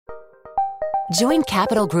Join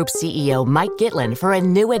Capital Group CEO Mike Gitlin for a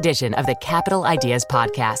new edition of the Capital Ideas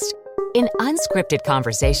Podcast. In unscripted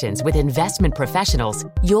conversations with investment professionals,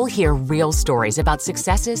 you'll hear real stories about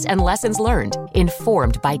successes and lessons learned,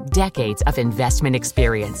 informed by decades of investment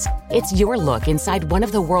experience. It's your look inside one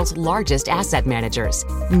of the world's largest asset managers.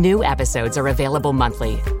 New episodes are available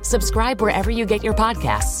monthly. Subscribe wherever you get your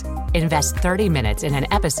podcasts. Invest 30 minutes in an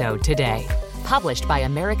episode today. Published by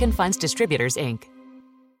American Funds Distributors, Inc.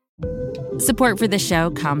 Support for the show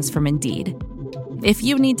comes from Indeed. If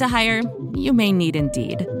you need to hire, you may need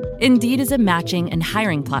Indeed. Indeed is a matching and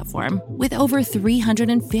hiring platform with over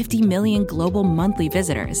 350 million global monthly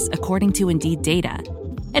visitors, according to Indeed data,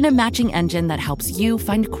 and a matching engine that helps you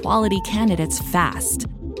find quality candidates fast.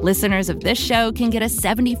 Listeners of this show can get a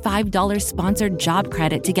 $75 sponsored job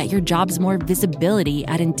credit to get your jobs more visibility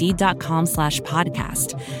at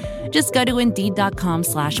Indeed.com/podcast. Just go to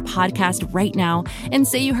Indeed.com/podcast right now and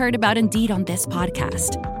say you heard about Indeed on this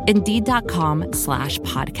podcast.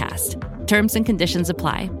 Indeed.com/podcast. Terms and conditions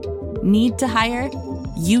apply. Need to hire?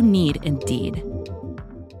 You need Indeed.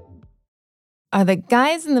 Are the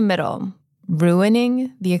guys in the middle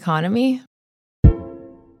ruining the economy?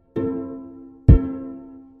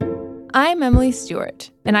 I'm Emily Stewart,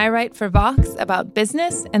 and I write for Vox about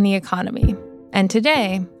business and the economy. And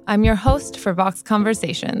today, I'm your host for Vox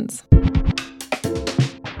Conversations.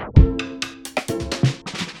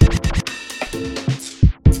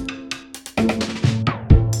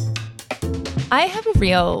 I have a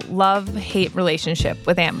real love-hate relationship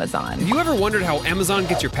with Amazon. Have you ever wondered how Amazon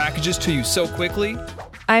gets your packages to you so quickly?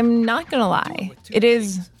 I'm not gonna lie, it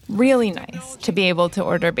is really nice to be able to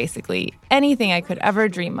order basically anything I could ever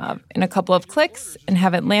dream of in a couple of clicks and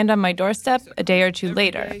have it land on my doorstep a day or two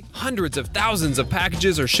later. Hundreds of thousands of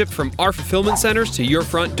packages are shipped from our fulfillment centers to your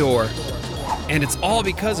front door. And it's all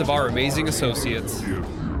because of our amazing associates.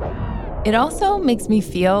 It also makes me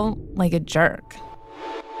feel like a jerk.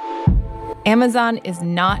 Amazon is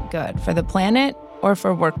not good for the planet or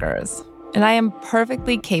for workers, and I am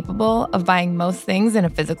perfectly capable of buying most things in a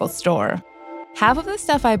physical store. Half of the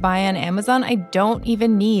stuff I buy on Amazon I don't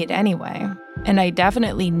even need anyway, and I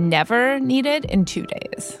definitely never need it in 2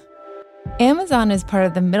 days. Amazon is part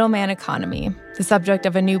of the middleman economy, the subject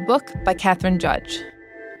of a new book by Catherine Judge.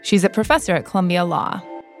 She's a professor at Columbia Law.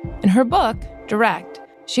 In her book, Direct,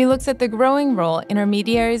 she looks at the growing role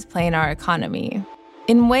intermediaries play in our economy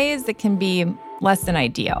in ways that can be less than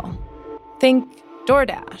ideal. Think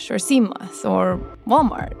DoorDash or Seamless or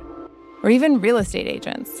Walmart, or even real estate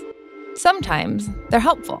agents. Sometimes they're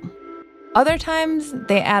helpful. Other times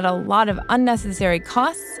they add a lot of unnecessary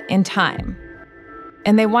costs and time.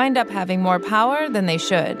 And they wind up having more power than they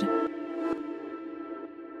should.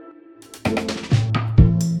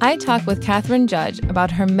 I talk with Catherine Judge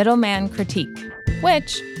about her middleman critique,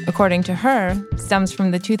 which, according to her, stems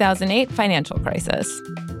from the 2008 financial crisis.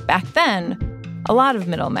 Back then, a lot of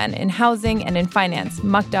middlemen in housing and in finance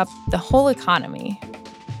mucked up the whole economy.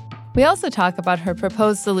 We also talk about her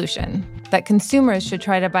proposed solution, that consumers should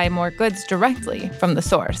try to buy more goods directly from the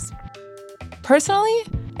source. Personally,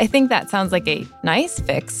 I think that sounds like a nice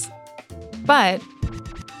fix, but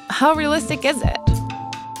how realistic is it?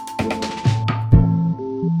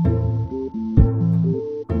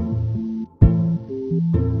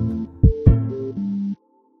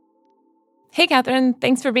 Hey, Catherine,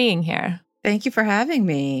 thanks for being here. Thank you for having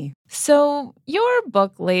me. So your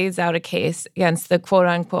book lays out a case against the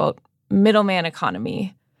quote-unquote middleman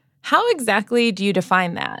economy. How exactly do you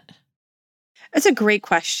define that? That's a great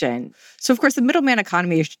question. So, of course, the middleman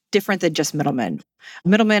economy is different than just middlemen.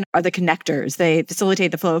 Middlemen are the connectors. They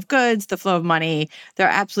facilitate the flow of goods, the flow of money. They're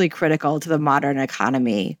absolutely critical to the modern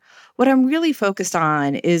economy. What I'm really focused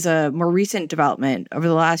on is a more recent development over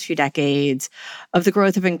the last few decades of the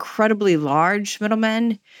growth of incredibly large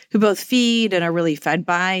middlemen who both feed and are really fed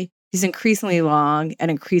by these increasingly long and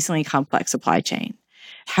increasingly complex supply chain.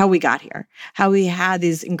 How we got here, how we had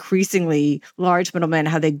these increasingly large middlemen,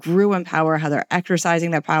 how they grew in power, how they're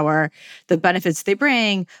exercising that power, the benefits they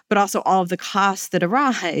bring, but also all of the costs that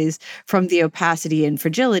arise from the opacity and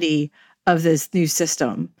fragility of this new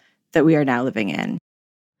system that we are now living in.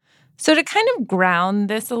 So to kind of ground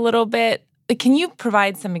this a little bit, can you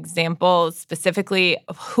provide some examples specifically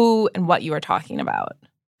of who and what you are talking about?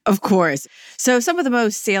 Of course. So some of the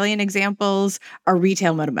most salient examples are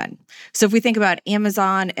retail middlemen. So if we think about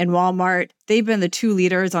Amazon and Walmart, they've been the two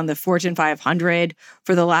leaders on the Fortune 500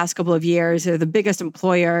 for the last couple of years. They're the biggest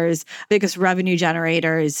employers, biggest revenue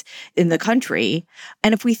generators in the country.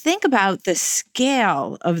 And if we think about the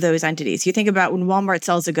scale of those entities, you think about when Walmart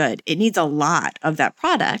sells a good, it needs a lot of that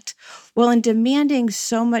product. Well, in demanding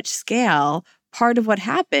so much scale, part of what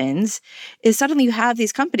happens is suddenly you have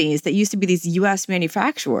these companies that used to be these US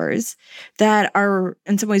manufacturers that are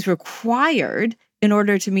in some ways required in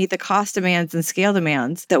order to meet the cost demands and scale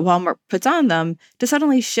demands that Walmart puts on them to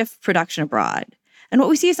suddenly shift production abroad. And what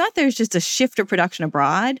we see is not there's just a shift of production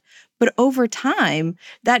abroad, but over time,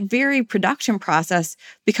 that very production process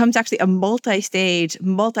becomes actually a multi-stage,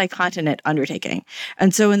 multi-continent undertaking.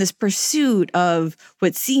 And so in this pursuit of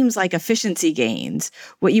what seems like efficiency gains,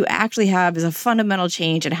 what you actually have is a fundamental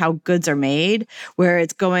change in how goods are made, where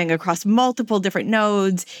it's going across multiple different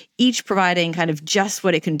nodes, each providing kind of just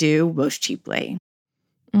what it can do most cheaply.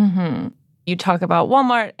 Mm-hmm. You talk about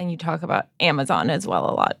Walmart and you talk about Amazon as well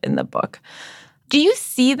a lot in the book. Do you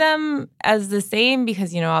see them as the same?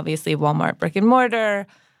 Because, obviously Walmart brick and mortar,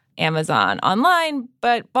 Amazon online,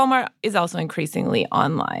 but Walmart is also increasingly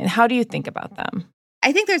online. How do you think about them?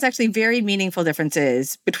 I think there's actually very meaningful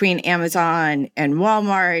differences between Amazon and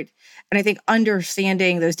Walmart. And I think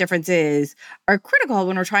understanding those differences are critical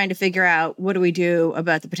when we're trying to figure out what do we do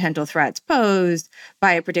about the potential threats posed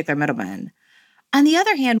by a particular middleman. On the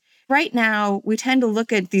other hand, right now, we tend to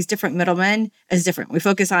look at these different middlemen as different. We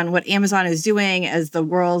focus on what Amazon is doing as the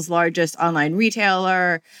world's largest online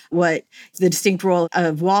retailer, what the distinct role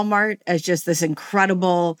of Walmart as just this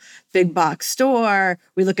incredible big box store.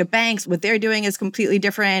 We look at banks, what they're doing is completely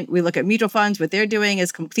different. We look at mutual funds, what they're doing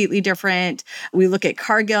is completely different. We look at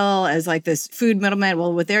Cargill as like this food middleman.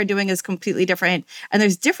 Well, what they're doing is completely different. And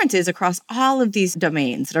there's differences across all of these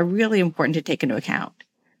domains that are really important to take into account.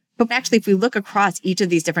 But actually, if we look across each of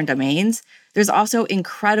these different domains, there's also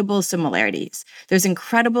incredible similarities. There's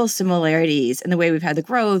incredible similarities in the way we've had the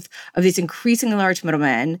growth of these increasingly large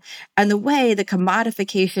middlemen and the way the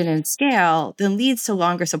commodification and scale then leads to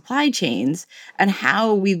longer supply chains and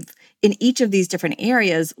how we've, in each of these different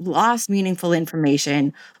areas, lost meaningful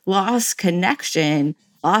information, lost connection,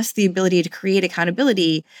 lost the ability to create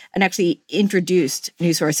accountability, and actually introduced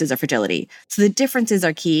new sources of fragility. So the differences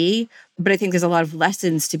are key, but I think there's a lot of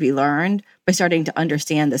lessons to be learned by starting to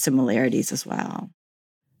understand the similarities as well.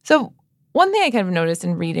 So one thing I kind of noticed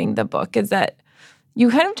in reading the book is that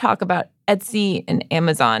you kind of talk about Etsy and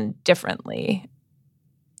Amazon differently.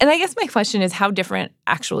 And I guess my question is, how different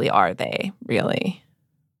actually are they, really?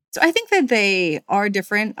 So I think that they are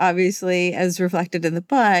different, obviously, as reflected in the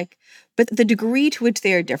book, but the degree to which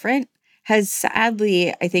they are different has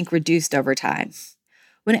sadly, I think, reduced over time.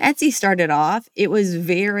 When Etsy started off, it was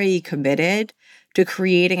very committed to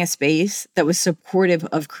creating a space that was supportive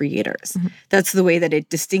of creators. Mm-hmm. That's the way that it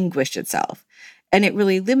distinguished itself. And it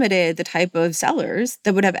really limited the type of sellers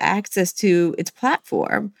that would have access to its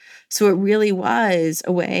platform. So it really was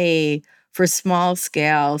a way for small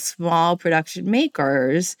scale, small production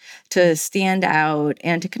makers to stand out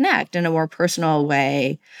and to connect in a more personal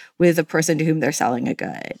way with the person to whom they're selling a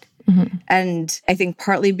good. Mm-hmm. And I think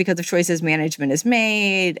partly because of choices management has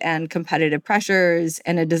made and competitive pressures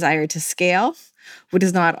and a desire to scale, which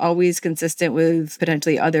is not always consistent with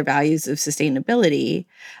potentially other values of sustainability,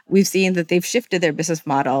 we've seen that they've shifted their business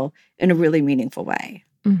model in a really meaningful way.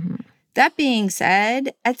 Mm-hmm. That being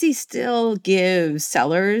said, Etsy still gives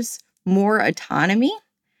sellers more autonomy,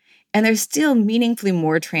 and there's still meaningfully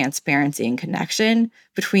more transparency and connection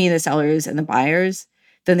between the sellers and the buyers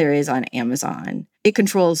than there is on Amazon. It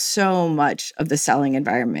controls so much of the selling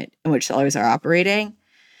environment in which sellers are operating.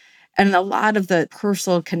 And a lot of the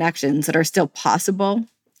personal connections that are still possible,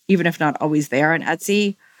 even if not always there on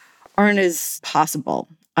Etsy, aren't as possible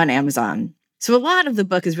on Amazon. So a lot of the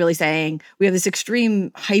book is really saying we have this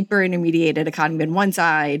extreme hyper-intermediated economy on one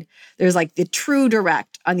side. There's like the true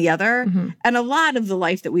direct on the other. Mm-hmm. And a lot of the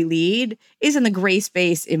life that we lead is in the gray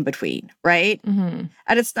space in between, right? Mm-hmm.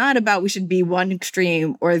 And it's not about we should be one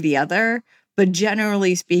extreme or the other. But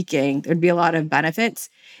generally speaking, there'd be a lot of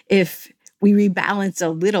benefits if we rebalance a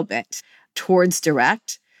little bit towards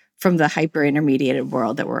direct from the hyper-intermediated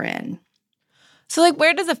world that we're in. So,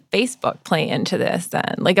 where does a Facebook play into this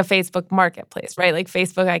then? Like a Facebook marketplace, right? Like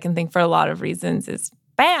Facebook, I can think for a lot of reasons is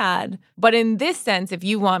bad. But in this sense, if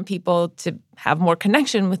you want people to have more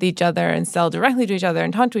connection with each other and sell directly to each other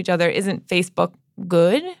and talk to each other, isn't Facebook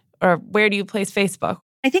good? Or where do you place Facebook?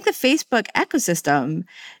 I think the Facebook ecosystem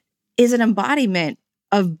is an embodiment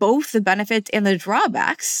of both the benefits and the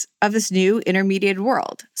drawbacks of this new intermediate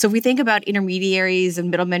world. So if we think about intermediaries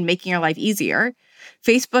and middlemen making our life easier,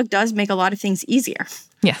 Facebook does make a lot of things easier.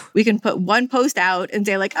 Yeah. We can put one post out and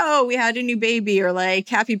say like, oh, we had a new baby, or like,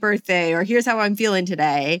 happy birthday, or here's how I'm feeling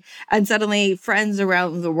today. And suddenly friends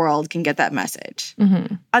around the world can get that message.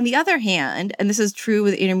 Mm-hmm. On the other hand, and this is true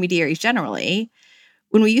with intermediaries generally,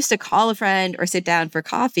 when we used to call a friend or sit down for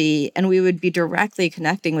coffee and we would be directly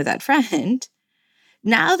connecting with that friend,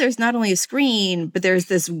 Now there's not only a screen, but there's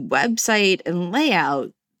this website and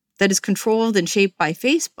layout that is controlled and shaped by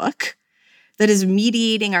Facebook that is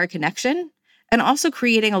mediating our connection and also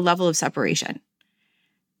creating a level of separation.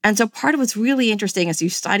 And so part of what's really interesting as you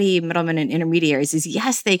study middlemen and intermediaries is,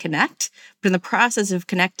 yes, they connect, but in the process of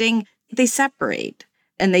connecting, they separate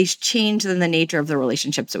and they change then the nature of the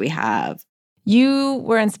relationships that we have. You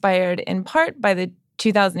were inspired in part by the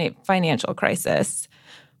 2008 financial crisis.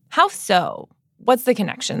 How so? What's the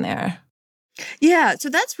connection there? Yeah, so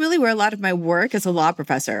that's really where a lot of my work as a law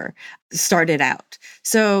professor started out.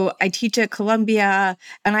 So I teach at Columbia,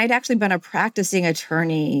 and I'd actually been a practicing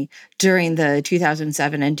attorney during the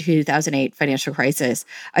 2007 and 2008 financial crisis.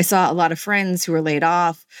 I saw a lot of friends who were laid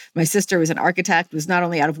off. My sister was an architect, was not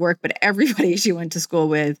only out of work, but everybody she went to school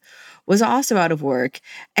with was also out of work.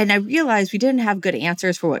 And I realized we didn't have good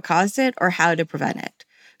answers for what caused it or how to prevent it.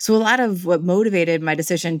 So a lot of what motivated my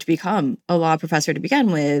decision to become a law professor to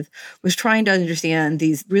begin with was trying to understand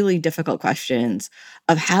these really difficult questions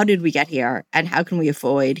of how did we get here and how can we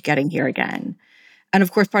avoid getting here again? And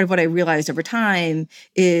of course, part of what I realized over time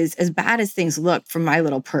is, as bad as things look from my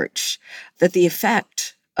little perch, that the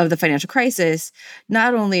effect of the financial crisis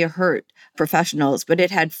not only hurt professionals, but it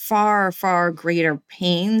had far, far greater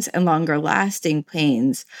pains and longer lasting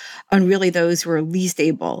pains on really those who were least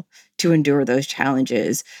able to endure those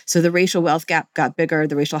challenges. So the racial wealth gap got bigger,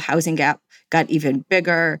 the racial housing gap got even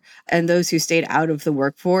bigger, and those who stayed out of the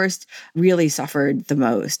workforce really suffered the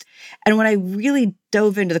most. And when I really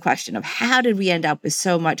dove into the question of how did we end up with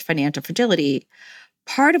so much financial fragility,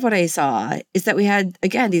 part of what I saw is that we had,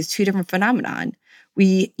 again, these two different phenomenon.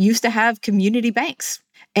 We used to have community banks,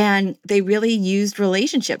 and they really used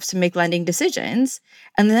relationships to make lending decisions.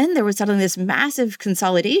 And then there was suddenly this massive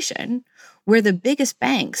consolidation where the biggest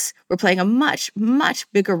banks were playing a much, much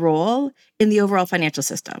bigger role in the overall financial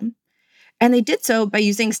system. And they did so by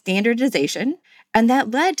using standardization, and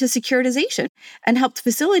that led to securitization and helped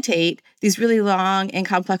facilitate these really long and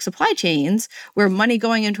complex supply chains where money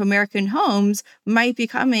going into American homes might be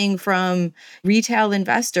coming from retail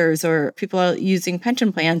investors or people using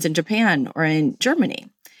pension plans in Japan or in Germany.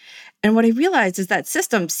 And what I realized is that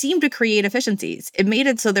system seemed to create efficiencies. It made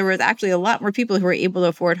it so there was actually a lot more people who were able to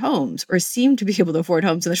afford homes or seemed to be able to afford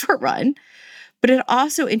homes in the short run. But it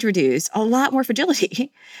also introduced a lot more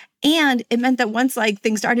fragility. And it meant that once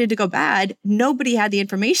things started to go bad, nobody had the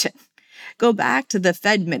information. Go back to the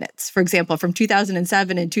Fed minutes, for example, from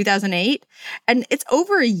 2007 and 2008. And it's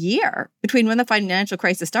over a year between when the financial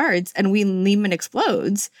crisis starts and when Lehman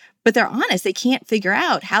explodes. But they're honest, they can't figure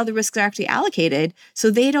out how the risks are actually allocated. So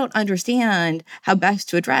they don't understand how best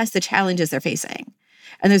to address the challenges they're facing.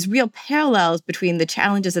 And there's real parallels between the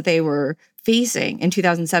challenges that they were facing in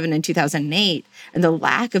 2007 and 2008 and the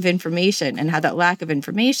lack of information and how that lack of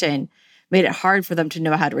information made it hard for them to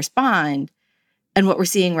know how to respond. And what we're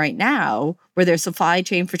seeing right now, where there's supply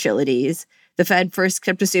chain fragilities, the Fed first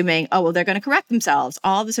kept assuming, oh, well, they're going to correct themselves.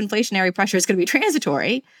 All this inflationary pressure is going to be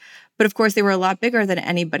transitory. But of course, they were a lot bigger than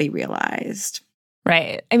anybody realized.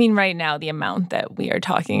 Right. I mean, right now, the amount that we are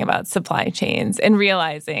talking about supply chains and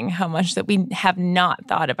realizing how much that we have not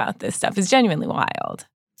thought about this stuff is genuinely wild.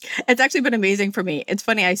 It's actually been amazing for me. It's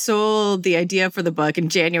funny, I sold the idea for the book in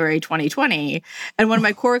January 2020. And one of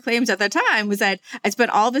my core claims at that time was that I spent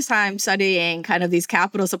all this time studying kind of these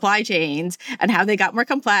capital supply chains and how they got more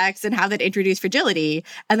complex and how that introduced fragility.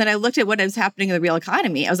 And then I looked at what is happening in the real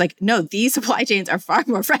economy. I was like, no, these supply chains are far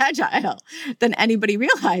more fragile than anybody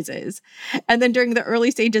realizes. And then during the early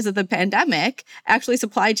stages of the pandemic, actually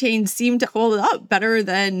supply chains seemed to hold up better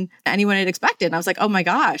than anyone had expected. And I was like, oh my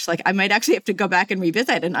gosh, I might actually have to go back and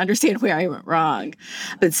revisit and understand where I went wrong.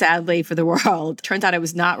 But sadly for the world, turns out I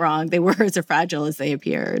was not wrong. They were as fragile as they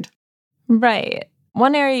appeared. Right.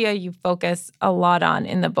 One area you focus a lot on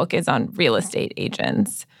in the book is on real estate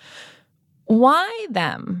agents. Why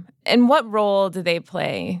them? And what role do they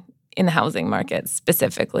play in the housing market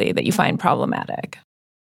specifically that you find problematic?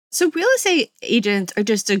 So real estate agents are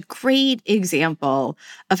just a great example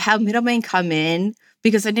of how middlemen come in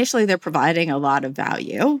because initially they're providing a lot of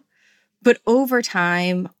value. But over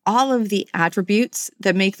time, all of the attributes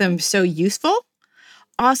that make them so useful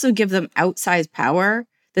also give them outsized power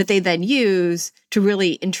that they then use to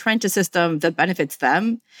really entrench a system that benefits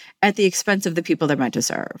them at the expense of the people they're meant to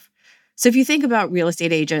serve. So if you think about real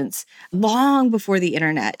estate agents, long before the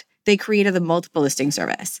internet, they created the multiple listing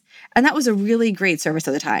service. And that was a really great service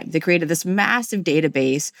at the time. They created this massive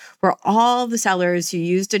database where all the sellers who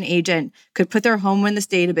used an agent could put their home in this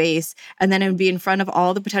database, and then it would be in front of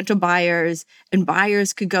all the potential buyers, and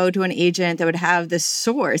buyers could go to an agent that would have this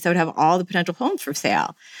source that would have all the potential homes for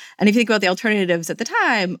sale. And if you think about the alternatives at the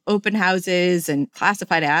time, open houses and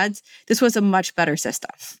classified ads, this was a much better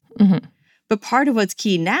system. Mm-hmm. But part of what's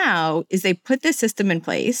key now is they put this system in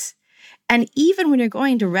place. And even when you're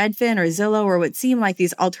going to Redfin or Zillow or what seem like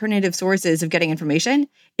these alternative sources of getting information,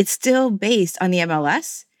 it's still based on the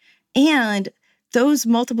MLS. And those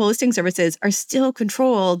multiple listing services are still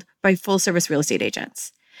controlled by full service real estate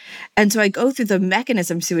agents. And so I go through the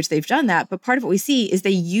mechanisms through which they've done that. But part of what we see is they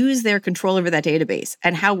use their control over that database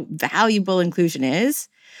and how valuable inclusion is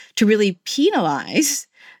to really penalize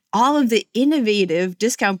all of the innovative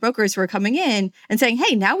discount brokers who are coming in and saying,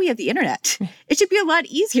 hey, now we have the internet. It should be a lot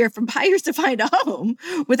easier for buyers to find a home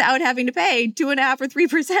without having to pay 2.5% or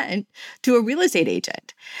 3% to a real estate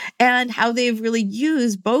agent. And how they've really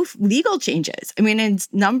used both legal changes. I mean, in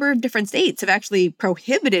a number of different states have actually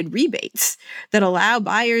prohibited rebates that allow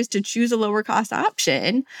buyers to choose a lower cost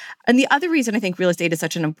option. And the other reason I think real estate is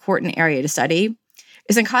such an important area to study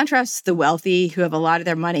is, in contrast to the wealthy who have a lot of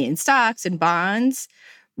their money in stocks and bonds,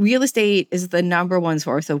 real estate is the number one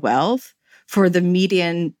source of wealth for the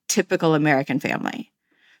median typical American family.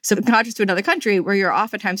 So in contrast to another country where you're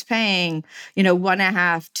oftentimes paying,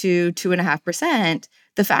 1.5% to 2.5%,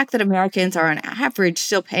 the fact that Americans are on average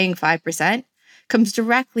still paying 5% comes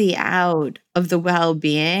directly out of the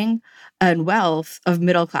well-being and wealth of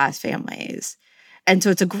middle-class families. And so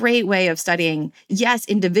it's a great way of studying, yes,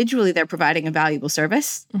 individually they're providing a valuable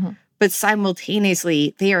service, but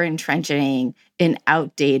simultaneously they are entrenching an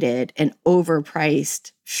outdated and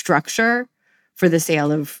overpriced structure for the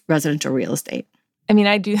sale of residential real estate. I mean,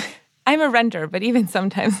 I'm a renter, but even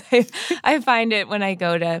sometimes I find it when I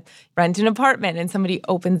go to rent an apartment and somebody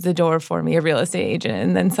opens the door for me, a real estate agent,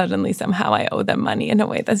 and then suddenly somehow I owe them money in a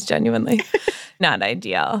way that's genuinely not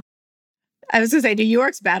ideal. I was going to say, New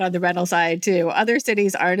York's bad on the rental side, too. Other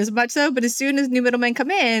cities aren't as much so, but as soon as new middlemen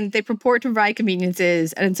come in, they purport to provide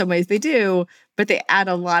conveniences, and in some ways they do, but they add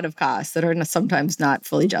a lot of costs that are sometimes not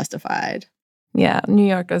fully justified. Yeah, New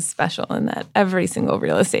York is special in that every single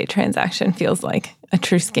real estate transaction feels like a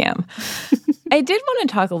true scam. I did want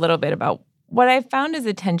to talk a little bit about what I found as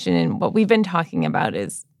a tension in what we've been talking about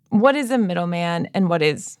is what is a middleman and what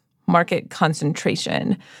is market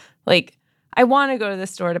concentration. Like, I want to go to the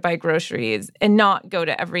store to buy groceries and not go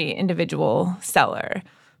to every individual seller.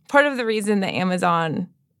 Part of the reason that Amazon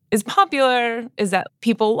is popular is that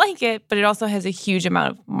people like it, but it also has a huge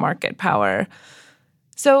amount of market power.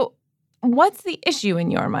 So what's the issue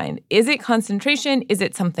in your mind? Is it concentration? Is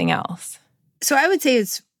it something else? So I would say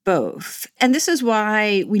it's both. And this is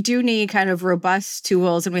why we do need kind of robust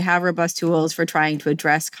tools, and we have robust tools for trying to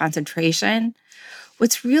address concentration.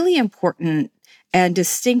 What's really important and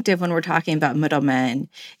distinctive when we're talking about middlemen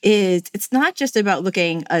is it's not just about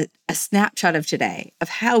looking at a snapshot of today, of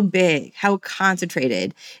how big, how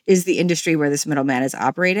concentrated is the industry where this middleman is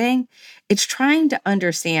operating. It's trying to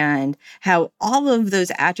understand how all of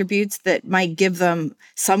those attributes that might give them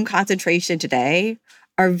some concentration today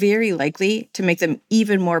are very likely to make them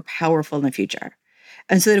even more powerful in the future.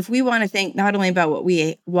 And so that if we want to think not only about what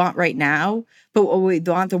we want right now, but what we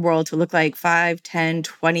want the world to look like 5, 10,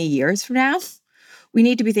 20 years from now, we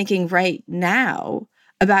need to be thinking right now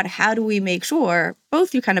about how do we make sure,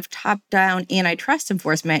 both through kind of top-down antitrust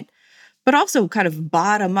enforcement, but also kind of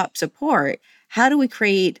bottom-up support, how do we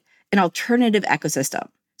create an alternative ecosystem?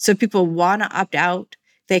 So if people want to opt out,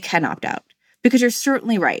 they can opt out. Because you're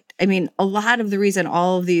certainly right. I mean, a lot of the reason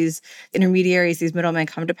all of these intermediaries, these middlemen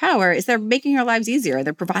come to power is they're making our lives easier.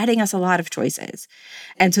 They're providing us a lot of choices.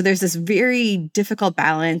 And so there's this very difficult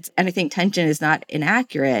balance, and I think tension is not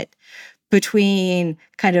inaccurate, between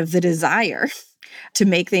kind of the desire to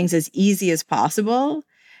make things as easy as possible,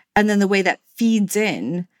 and then the way that feeds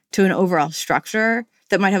in to an overall structure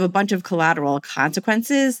that might have a bunch of collateral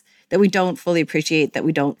consequences that we don't fully appreciate, that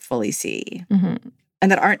we don't fully see, and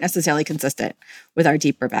that aren't necessarily consistent with our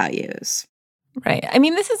deeper values. Right. I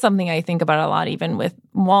mean, this is something I think about a lot, even with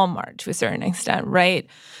Walmart to a certain extent, right?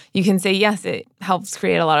 You can say, yes, it helps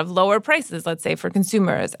create a lot of lower prices, let's say, for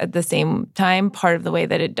consumers. At the same time, part of the way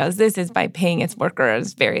that it does this is by paying its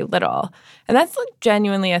workers very little. And that's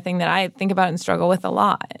genuinely a thing that I think about and struggle with a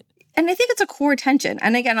lot. And I think it's a core tension.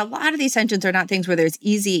 And again, a lot of these tensions are not things where there's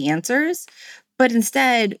easy answers, but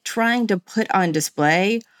instead trying to put on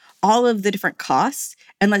display all of the different costs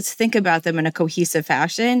and let's think about them in a cohesive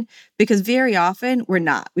fashion, because very often we're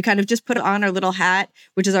not. We kind of just put on our little hat,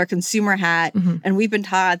 which is our consumer hat. And we've been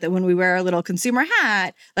taught that when we wear our little consumer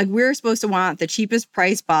hat, like we're supposed to want the cheapest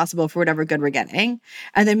price possible for whatever good we're getting.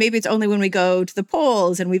 And then maybe it's only when we go to the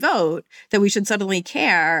polls and we vote that we should suddenly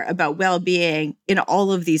care about well-being in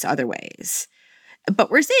all of these other ways.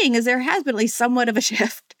 But we're seeing is there has been at least somewhat of a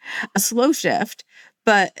shift, a slow shift,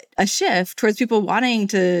 but a shift towards people wanting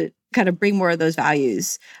to kind of bring more of those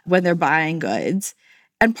values when they're buying goods.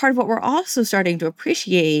 And part of what we're also starting to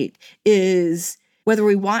appreciate is whether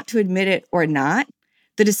we want to admit it or not,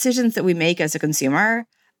 the decisions that we make as a consumer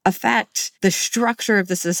affect the structure of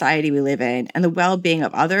the society we live in and the well-being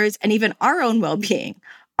of others and even our own well-being,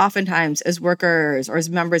 oftentimes as workers or as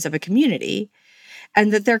members of a community.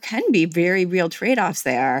 And that there can be very real trade-offs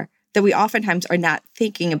there that we oftentimes are not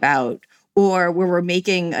thinking about, or where we're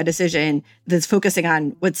making a decision that's focusing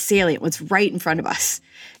on what's salient, what's right in front of us,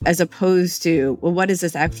 as opposed to, well, what does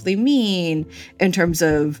this actually mean in terms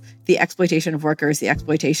of the exploitation of workers, the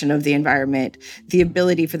exploitation of the environment, the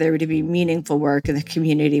ability for there to be meaningful work in the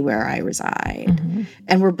community where I reside.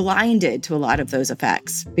 And we're blinded to a lot of those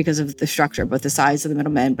effects because of the structure, both the size of the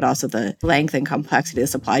middlemen, but also the length and complexity of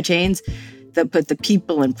the supply chains that put the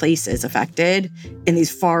people and places affected in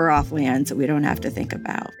these far-off lands that we don't have to think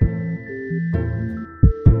about.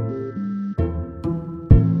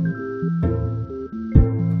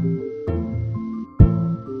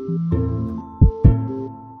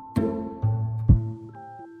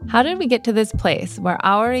 How did we get to this place where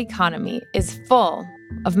our economy is full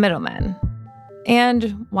of middlemen?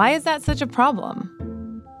 And why is that such a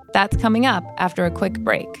problem? That's coming up after a quick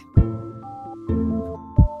break.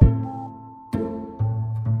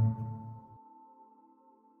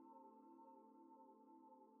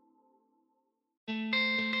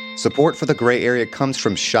 Support for The Gray Area comes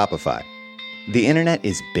from Shopify. The internet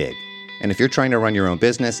is big, and if you're trying to run your own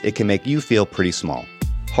business, it can make you feel pretty small.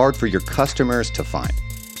 Hard for your customers to find.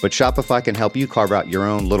 But Shopify can help you carve out your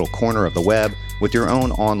own little corner of the web with your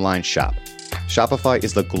own online shop. Shopify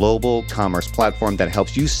is the global commerce platform that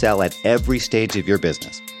helps you sell at every stage of your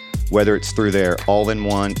business. Whether it's through their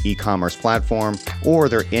all-in-one e-commerce platform or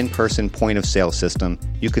their in-person point-of-sale system,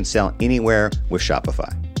 you can sell anywhere with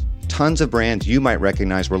Shopify. Tons of brands you might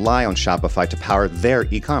recognize rely on Shopify to power their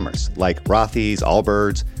e-commerce, like Rothy's,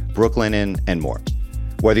 Allbirds, Brooklinen, and more.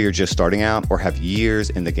 Whether you're just starting out or have years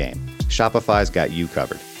in the game, Shopify's got you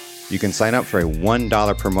covered. You can sign up for a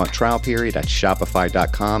 $1 per month trial period at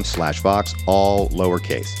shopify.com/Vox, all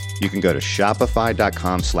lowercase. You can go to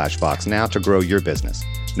shopify.com/Vox now to grow your business,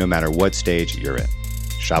 no matter what stage you're in.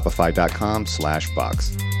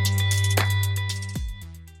 Shopify.com/Vox.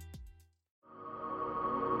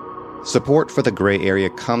 Support for The Gray Area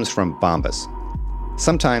comes from Bombas.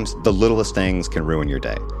 Sometimes the littlest things can ruin your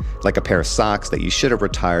day, like a pair of socks that you should have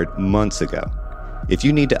retired months ago. If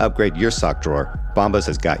you need to upgrade your sock drawer, Bombas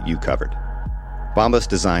has got you covered. Bombas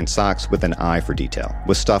designed socks with an eye for detail,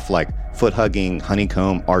 with stuff like foot-hugging,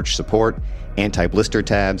 honeycomb arch support, anti-blister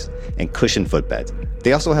tabs, and cushioned footbeds.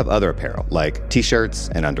 They also have other apparel, like t-shirts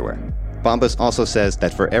and underwear. Bombas also says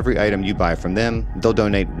that for every item you buy from them, they'll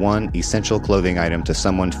donate one essential clothing item to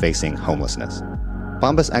someone facing homelessness.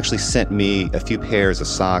 Bombas actually sent me a few pairs of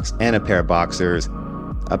socks and a pair of boxers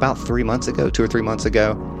about 2 or 3 months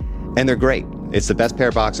ago, and they're great. It's the best pair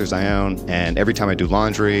of boxers I own, and every time I do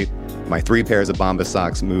laundry, my 3 pairs of Bombas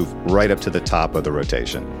socks move right up to the top of the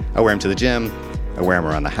rotation. I wear them to the gym, I wear them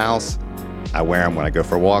around the house, I wear them when I go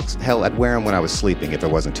for walks. Hell, I'd wear them when I was sleeping if it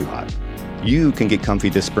wasn't too hot. You can get comfy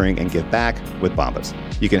this spring and give back with Bombas.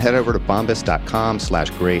 You can head over to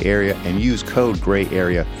bombas.com/grayarea and use code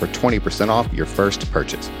GRAYAREA for 20% off your first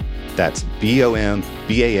purchase. That's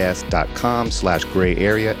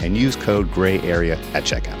bombas.com/grayarea and use code GRAYAREA at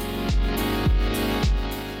checkout.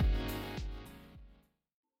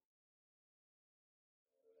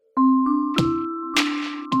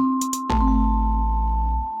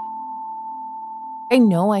 I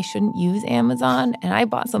know I shouldn't use Amazon, and I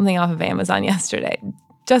bought something off of Amazon yesterday,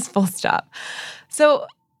 just full stop. So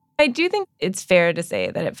I do think it's fair to say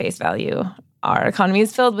that at face value, our economy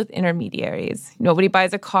is filled with intermediaries. Nobody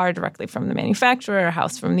buys a car directly from the manufacturer, a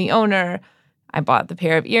house from the owner. I bought the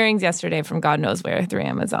pair of earrings yesterday from God knows where through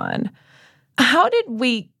Amazon. How did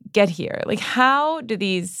we get here? Like, how do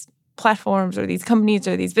these platforms or these companies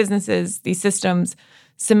or these businesses, these systems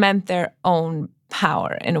cement their own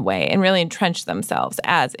power in a way and really entrench themselves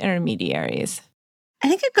as intermediaries? I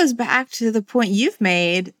think it goes back to the point you've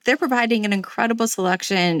made. They're providing an incredible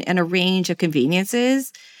selection and a range of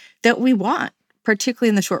conveniences that we want, particularly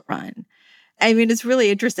in the short run. I mean, it's really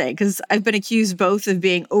interesting because I've been accused both of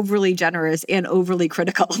being overly generous and overly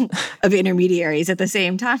critical of intermediaries at the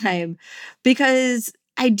same time, because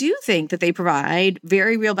I do think that they provide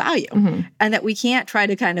very real value and that we can't try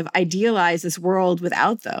to kind of idealize this world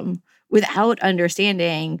without them, without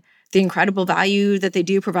understanding the incredible value that they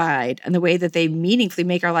do provide and the way that they meaningfully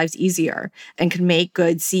make our lives easier and can make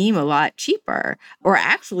goods seem a lot cheaper or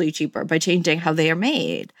actually cheaper by changing how they are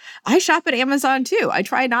made. I shop at Amazon too. I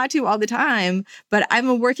try not to all the time, but I'm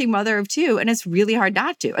a working mother of two and it's really hard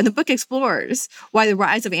not to. And the book explores why the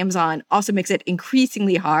rise of Amazon also makes it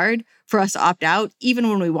increasingly hard for us to opt out, even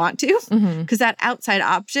when we want to, because that outside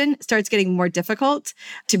option starts getting more difficult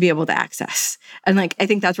to be able to access. And I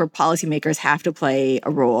think that's where policymakers have to play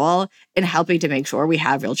a role in helping to make sure we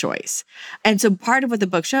have real choice. And so part of what the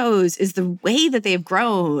book shows is the way that they have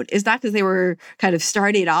grown is not because they were kind of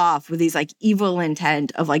started off with these evil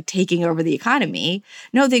intent of taking over the economy.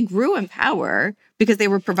 No, they grew in power because they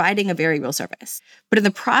were providing a very real service. But in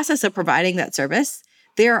the process of providing that service,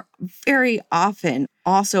 they're very often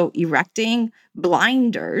also erecting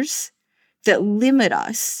blinders that limit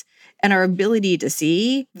us and our ability to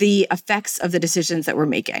see the effects of the decisions that we're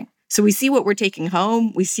making. So we see what we're taking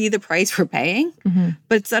home, we see the price we're paying,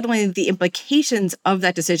 but suddenly the implications of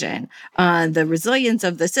that decision on the resilience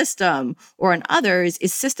of the system or on others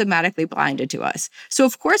is systematically blinded to us. So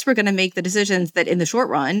of course we're going to make the decisions that in the short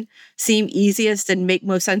run seem easiest and make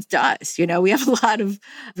most sense to us. We have a lot of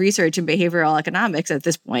research in behavioral economics at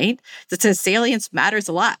this point that says salience matters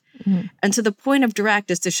a lot. And so the point of Direct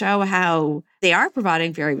is to show how they are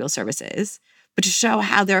providing very real services, but to show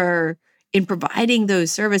how they're in providing those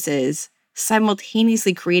services,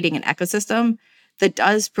 simultaneously creating an ecosystem that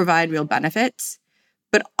does provide real benefits,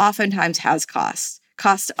 but oftentimes has costs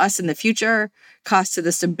to us in the future, costs to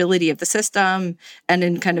the stability of the system, and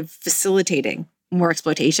in kind of facilitating more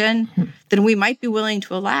exploitation than we might be willing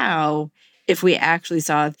to allow if we actually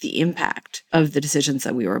saw the impact of the decisions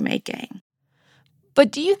that we were making.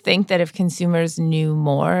 But do you think that if consumers knew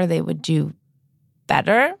more, they would do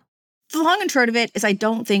better? The long and short of it is I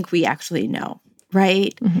don't think we actually know,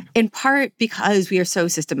 right? In part because we are so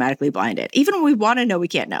systematically blinded. Even when we want to know, we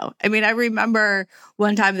can't know. I mean, I remember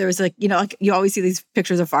one time there was you always see these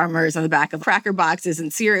pictures of farmers on the back of cracker boxes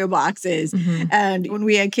and cereal boxes. And when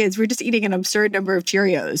we had kids, we were just eating an absurd number of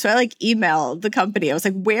Cheerios. So I emailed the company. I was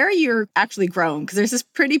like, where are you actually grown? Because there's this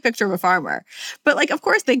pretty picture of a farmer. But of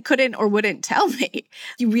course they couldn't or wouldn't tell me.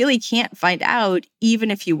 You really can't find out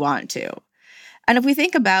even if you want to. And if we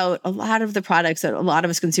think about a lot of the products that a lot of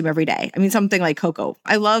us consume every day, I mean, something like cocoa.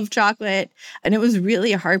 I love chocolate. And it was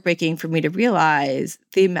really heartbreaking for me to realize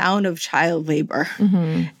the amount of child labor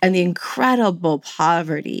and the incredible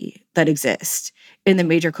poverty that exists in the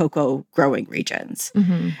major cocoa growing regions.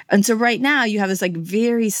 And so right now you have this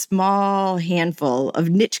very small handful of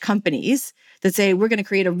niche companies that say, we're going to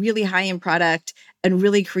create a really high-end product and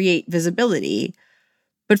really create visibility.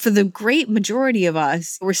 But for the great majority of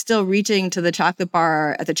us, we're still reaching to the chocolate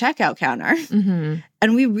bar at the checkout counter.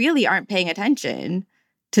 And we really aren't paying attention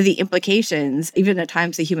to the implications, even at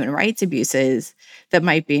times the human rights abuses that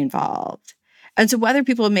might be involved. And so whether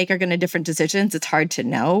people make are going to different decisions, it's hard to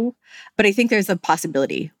know. But I think there's a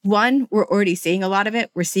possibility. One, we're already seeing a lot of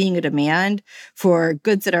it. We're seeing a demand for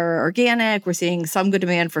goods that are organic. We're seeing some good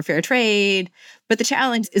demand for fair trade. But the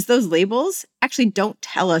challenge is those labels actually don't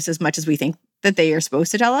tell us as much as we think that they are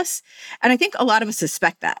supposed to tell us. And I think a lot of us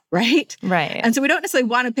suspect that, right? Right. And so we don't necessarily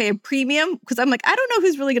want to pay a premium because I'm I don't know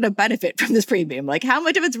who's really going to benefit from this premium. How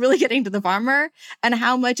much of it's really getting to the farmer and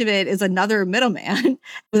how much of it is another middleman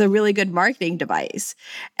with a really good marketing device.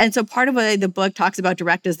 And so part of what the book talks about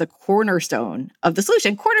Direct is the cornerstone of the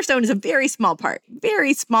solution. Cornerstone is a very small part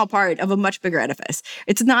of a much bigger edifice.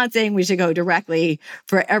 It's not saying we should go directly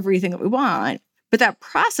for everything that we want. But that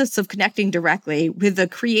process of connecting directly with the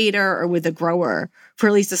creator or with the grower for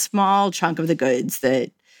at least a small chunk of the goods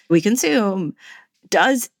that we consume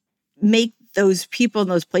does make those people in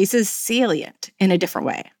those places salient in a different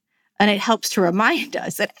way. And it helps to remind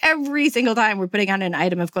us that every single time we're putting on an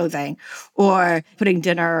item of clothing or putting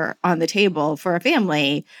dinner on the table for a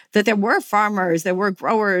family, that there were farmers, there were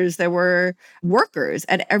growers, there were workers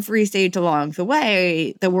at every stage along the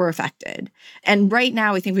way that were affected. And right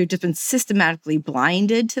now, I think we've just been systematically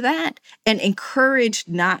blinded to that and encouraged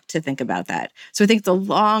not to think about that. So I think it's a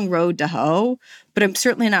long road to hoe, but I'm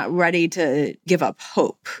certainly not ready to give up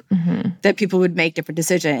hope that people would make different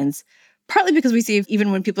decisions. Partly because we see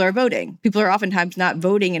even when people are voting, people are oftentimes not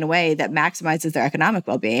voting in a way that maximizes their economic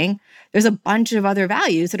well-being. There's a bunch of other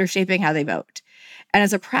values that are shaping how they vote. And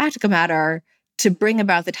as a practical matter, to bring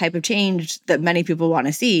about the type of change that many people want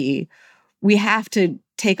to see, we have to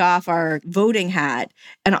take off our voting hat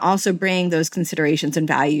and also bring those considerations and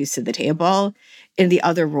values to the table in the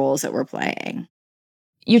other roles that we're playing.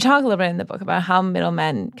 You talk a little bit in the book about how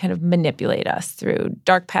middlemen kind of manipulate us through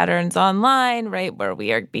dark patterns online, right, where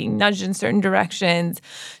we are being nudged in certain directions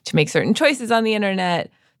to make certain choices on the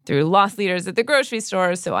internet, through loss leaders at the grocery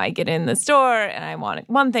store. So I get in the store and I want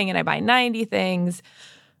one thing and I buy 90 things.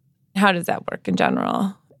 How does that work in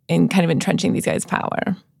general in kind of entrenching these guys'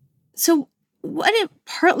 power? So what it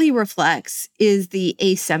partly reflects is the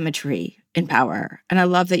asymmetry in power. And I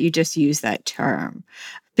love that you just used that term.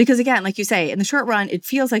 Because again, like you say, in the short run, it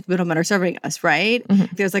feels like middlemen are serving us, right?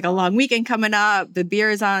 Mm-hmm. There's like a long weekend coming up. The beer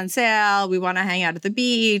is on sale. We want to hang out at the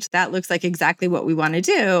beach. That looks like exactly what we want to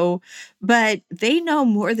do. But they know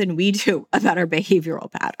more than we do about our behavioral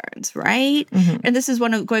patterns, right? Mm-hmm. And this is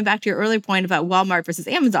going back to your earlier point about Walmart versus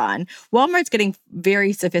Amazon. Walmart's getting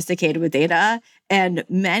very sophisticated with data. And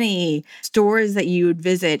many stores that you would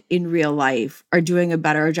visit in real life are doing a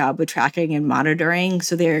better job with tracking and monitoring.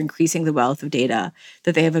 So they're increasing the wealth of data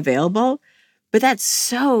that they have available. But that's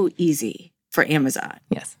so easy for Amazon.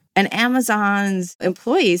 Yes. And Amazon's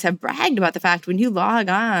employees have bragged about the fact when you log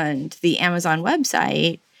on to the Amazon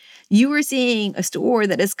website, you are seeing a store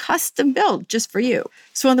that is custom built just for you.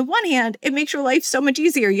 So on the one hand, it makes your life so much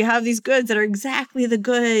easier. You have these goods that are exactly the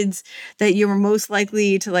goods that you're most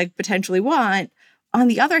likely to potentially want. On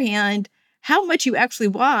the other hand, how much you actually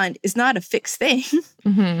want is not a fixed thing.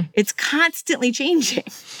 Mm-hmm. It's constantly changing.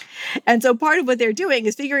 And so part of what they're doing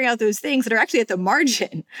is figuring out those things that are actually at the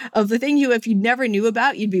margin of the thing if you never knew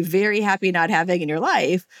about, you'd be very happy not having in your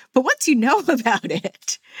life. But once you know about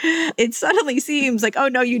it, it suddenly seems like, oh,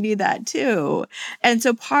 no, you need that too. And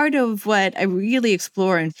so part of what I really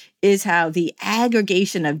explore is how the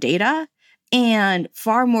aggregation of data and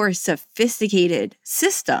far more sophisticated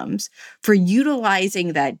systems for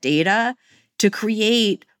utilizing that data to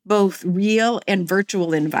create both real and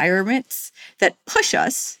virtual environments that push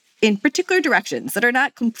us in particular directions that are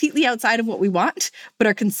not completely outside of what we want, but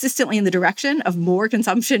are consistently in the direction of more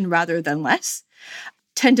consumption rather than less,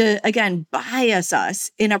 tend to, again, bias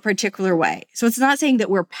us in a particular way. So it's not saying that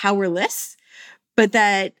we're powerless, but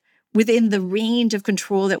that within the range of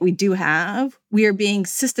control that we do have, we are being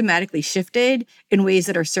systematically shifted in ways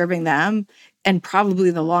that are serving them and probably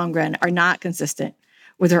in the long run are not consistent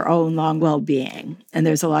with our own long well-being. And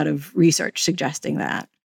there's a lot of research suggesting that.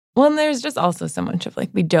 Well, and there's just also so much of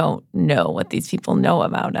we don't know what these people know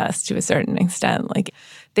about us to a certain extent.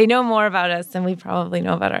 They know more about us than we probably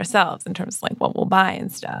know about ourselves in terms of what we'll buy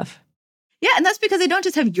and stuff. Yeah, and that's because they don't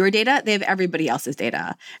just have your data, they have everybody else's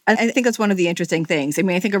data. And I think that's one of the interesting things.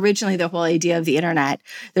 I think originally the whole idea of the internet,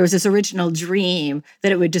 there was this original dream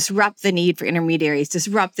that it would disrupt the need for intermediaries,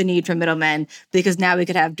 disrupt the need for middlemen, because now we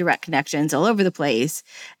could have direct connections all over the place.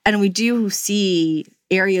 And we do see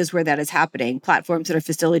areas where that is happening, platforms that are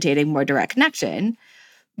facilitating more direct connection.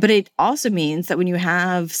 But it also means that when you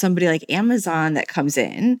have somebody like Amazon that comes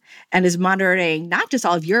in and is monitoring not just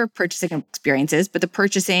all of your purchasing experiences, but the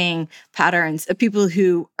purchasing patterns of people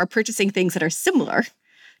who are purchasing things that are similar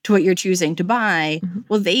to what you're choosing to buy,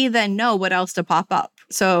 well, they then know what else to pop up.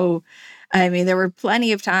 So, there were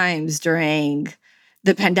plenty of times during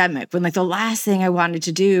the pandemic when the last thing I wanted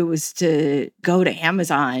to do was to go to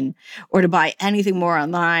Amazon or to buy anything more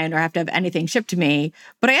online or have to have anything shipped to me.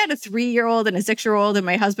 But I had a 3-year-old and a 6-year-old, and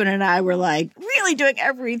my husband and I were really doing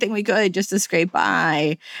everything we could just to scrape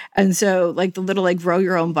by. And so the little grow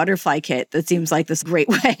your own butterfly kit that seems like this great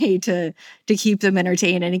way to keep them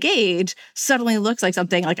entertained and engaged suddenly looks like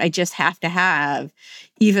something I just have to have,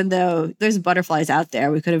 even though there's butterflies out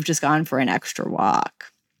there. We could have just gone for an extra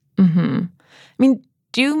walk. Mm-hmm.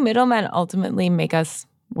 Do middlemen ultimately make us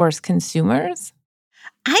worse consumers?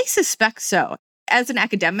 I suspect so. As an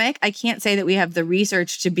academic, I can't say that we have the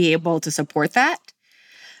research to be able to support that.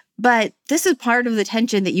 But this is part of the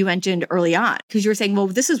tension that you mentioned early on, because you were saying, well,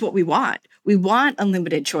 this is what we want. We want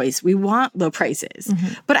unlimited choice. We want low prices.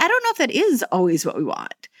 Mm-hmm. But I don't know if that is always what we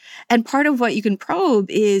want. And part of what you can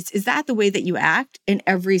probe is that the way that you act in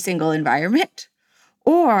every single environment?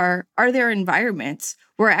 Or are there environments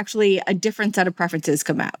where actually a different set of preferences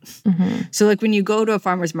come out? Mm-hmm. So when you go to a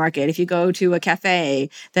farmer's market, if you go to a cafe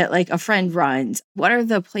that a friend runs, what are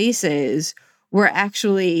the places where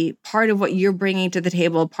actually part of what you're bringing to the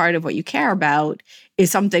table, part of what you care about is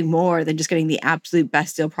something more than just getting the absolute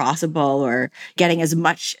best deal possible or getting as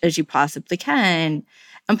much as you possibly can?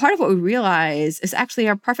 And part of what we realize is actually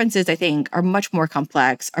our preferences, I think, are much more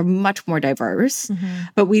complex, are much more diverse,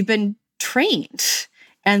 but we've been trained.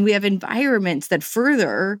 And we have environments that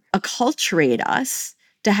further acculturate us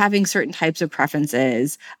to having certain types of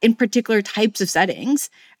preferences in particular types of settings,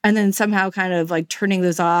 and then somehow kind of like turning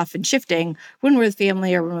those off and shifting when we're with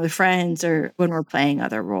family or when we're with friends or when we're playing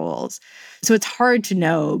other roles. So it's hard to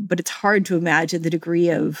know, but it's hard to imagine the degree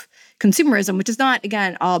of consumerism, which is not,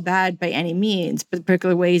 again, all bad by any means, but in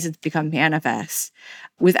particular ways it's become manifest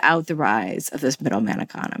without the rise of this middleman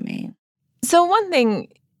economy. So one thing,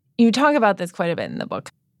 you talk about this quite a bit in the book.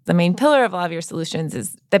 The main pillar of a lot of your solutions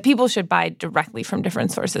is that people should buy directly from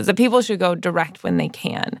different sources, that people should go direct when they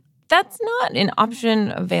can. That's not an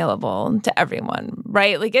option available to everyone,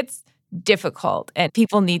 right? Like, it's difficult, and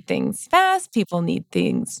people need things fast, people need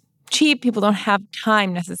things cheap, people don't have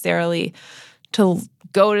time necessarily to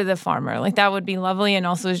go to the farmer. Like, that would be lovely and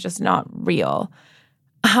also is just not real.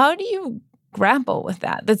 How do you grapple with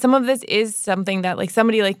that? That some of this is something that, like,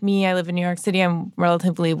 somebody like me, I live in New York City, I'm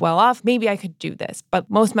relatively well off, maybe I could do this. But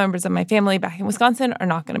most members of my family back in Wisconsin are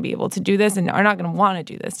not going to be able to do this and are not going to want to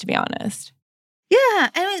do this, to be honest. Yeah.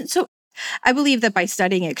 I mean, so I believe that by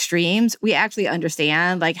studying extremes, we actually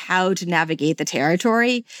understand like how to navigate the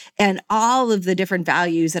territory and all of the different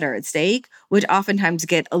values that are at stake, which oftentimes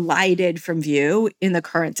get elided from view in the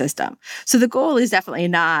current system. So the goal is definitely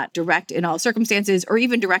not direct in all circumstances or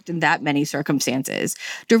even direct in that many circumstances.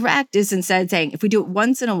 Direct is instead saying, if we do it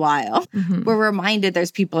once in a while, we're reminded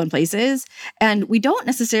there's people and places, and we don't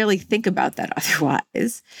necessarily think about that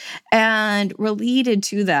otherwise. And related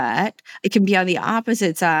to that, it can be on the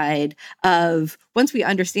opposite side of once we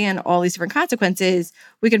understand all these different consequences,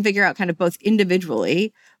 we can figure out kind of both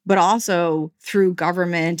individually, but also through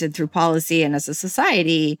government and through policy and as a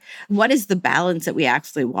society, what is the balance that we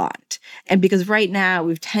actually want? And because right now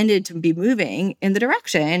we've tended to be moving in the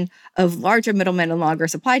direction of larger middlemen and longer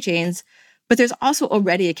supply chains, but there's also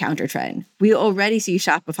already a counter trend. We already see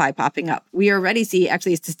Shopify popping up. We already see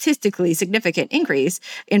actually a statistically significant increase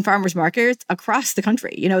in farmers markets across the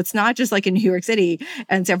country. You know, it's not just like in New York City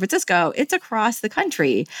and San Francisco, it's across the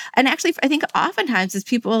country. And actually, I think oftentimes it's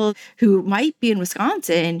people who might be in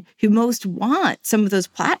Wisconsin who most want some of those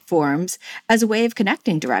platforms as a way of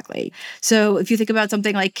connecting directly. So if you think about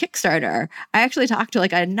something like Kickstarter, I actually talked to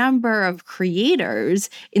like a number of creators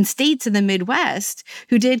in states in the Midwest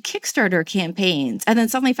who did Kickstarter campaigns and then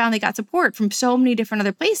suddenly found they got support from so many different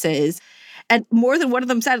other places. And more than one of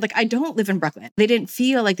them said, like, I don't live in Brooklyn. They didn't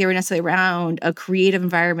feel like they were necessarily around a creative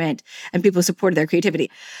environment and people who supported their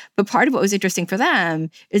creativity. But part of what was interesting for them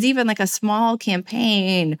is even like a small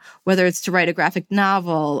campaign, whether it's to write a graphic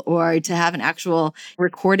novel or to have an actual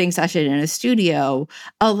recording session in a studio,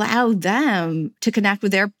 allowed them to connect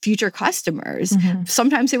with their future customers.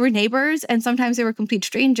 Sometimes they were neighbors and sometimes they were complete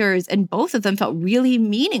strangers, and both of them felt really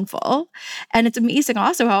meaningful. And it's amazing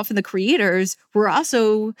also how often the creators were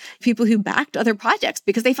also people who backed other projects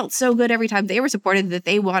because they felt so good every time they were supported that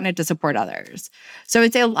they wanted to support others. So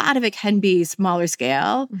I'd say a lot of it can be smaller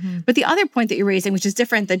scale. But the other point that you're raising, which is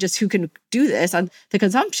different than just who can do this on the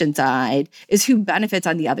consumption side, is who benefits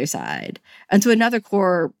on the other side. And so another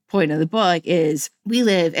core point of the book is we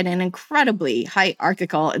live in an incredibly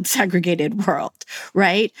hierarchical and segregated world,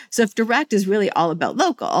 right? So if direct is really all about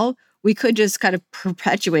local, we could just kind of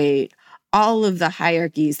perpetuate all of the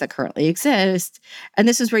hierarchies that currently exist. And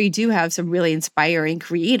this is where you do have some really inspiring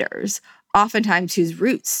creators, oftentimes whose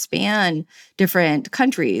roots span different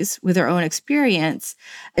countries with their own experience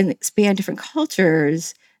and span different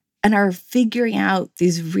cultures and are figuring out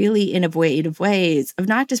these really innovative ways of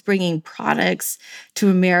not just bringing products to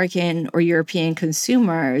American or European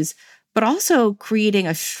consumers, but also creating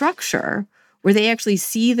a structure where they actually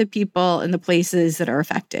see the people and the places that are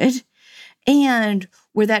affected, and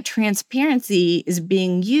where that transparency is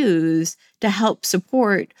being used to help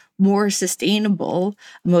support more sustainable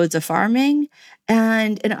modes of farming,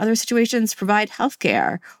 and in other situations, provide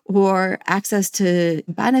healthcare or access to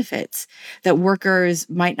benefits that workers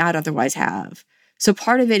might not otherwise have. So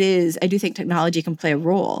part of it is, I do think technology can play a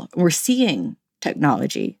role. We're seeing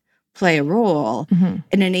technology play a role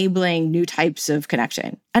in enabling new types of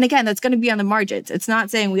connection. And again, that's going to be on the margins. It's not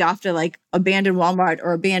saying we have to like abandon Walmart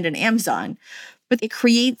or abandon Amazon, but it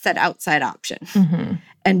creates that outside option.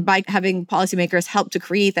 And by having policymakers help to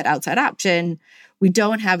create that outside option, we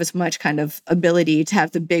don't have as much kind of ability to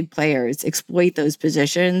have the big players exploit those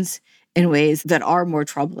positions in ways that are more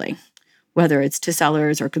troubling, whether it's to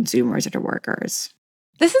sellers or consumers or to workers.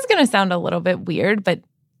 This is going to sound a little bit weird, but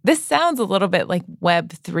this sounds a little bit like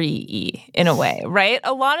Web3 in a way, right?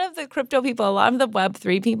 A lot of the crypto people, a lot of the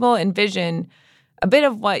Web3 people envision a bit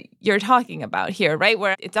of what you're talking about here, right?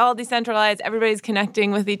 Where it's all decentralized, everybody's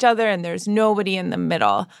connecting with each other, and there's nobody in the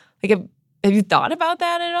middle. Like, have you thought about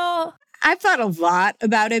that at all? I've thought a lot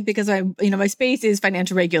about it because my space is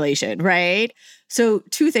financial regulation, right? So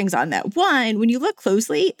 2 things on that. One, when you look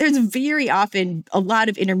closely, there's very often a lot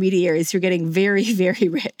of intermediaries who are getting very, very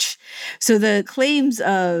rich. So the claims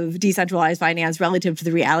of decentralized finance relative to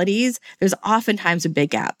the realities, there's oftentimes a big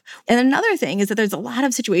gap. And another thing is that there's a lot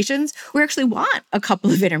of situations where we actually want a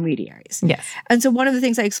couple of intermediaries. Yes. And so one of the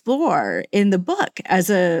things I explore in the book as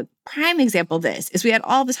a prime example of this is we had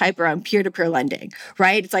all this hype around peer-to-peer lending,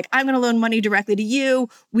 right? It's like, I'm going to loan money directly to you.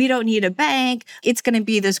 We don't need a bank. It's going to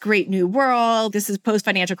be this great new world. This is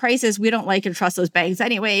post-financial crisis. We don't like and trust those banks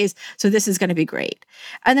anyways. So this is going to be great.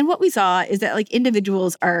 And then what we saw is that like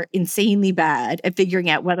individuals are insanely bad at figuring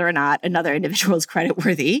out whether or not another individual is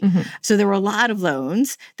creditworthy. Mm-hmm. So there were a lot of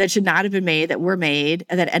loans that should not have been made that were made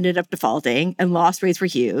and that ended up defaulting, and loss rates were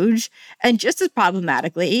huge. And just as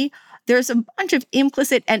problematically, there's a bunch of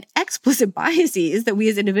implicit and explicit biases that we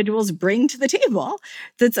as individuals bring to the table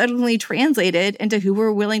that suddenly translated into who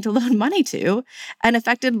we're willing to loan money to and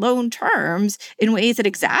affected loan terms in ways that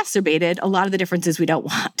exacerbated a lot of the differences we don't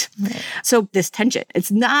want. Right. So this tension,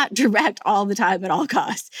 it's not direct all the time at all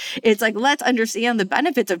costs. It's like, let's understand the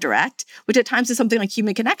benefits of direct, which at times is something like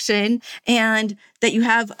human connection, and that you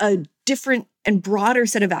have a different and broader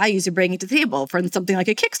set of values to bring to the table for something like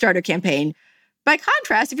a Kickstarter campaign. By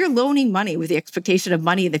contrast, if you're loaning money with the expectation of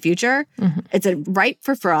money in the future, it's a ripe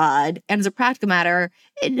for fraud. And as a practical matter,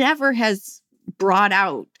 it never has brought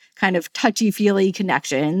out kind of touchy-feely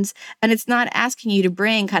connections. And it's not asking you to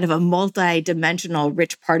bring kind of a multi-dimensional,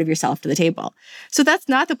 rich part of yourself to the table. So that's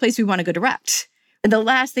not the place we want to go direct. And the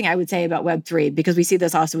last thing I would say about Web3, because we see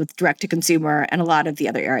this also with direct-to-consumer and a lot of the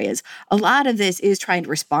other areas, a lot of this is trying to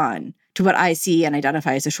respond to what I see and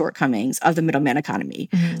identify as the shortcomings of the middleman economy.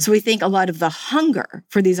 Mm-hmm. So we think a lot of the hunger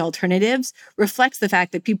for these alternatives reflects the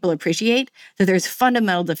fact that people appreciate that there's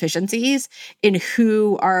fundamental deficiencies in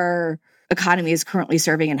who our economy is currently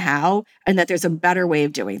serving and how, and that there's a better way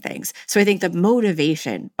of doing things. So I think the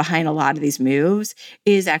motivation behind a lot of these moves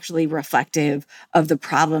is actually reflective of the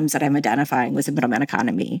problems that I'm identifying with the middleman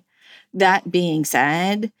economy. That being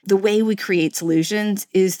said, the way we create solutions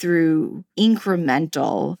is through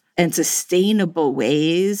incremental and sustainable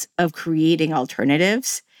ways of creating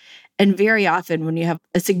alternatives. And very often when you have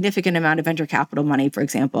a significant amount of venture capital money, for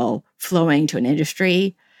example, flowing to an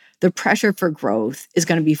industry, the pressure for growth is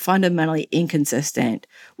going to be fundamentally inconsistent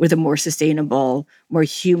with a more sustainable, more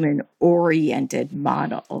human-oriented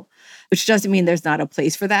model, which doesn't mean there's not a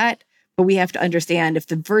place for that. But we have to understand if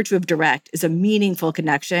the virtue of direct is a meaningful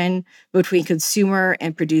connection between consumer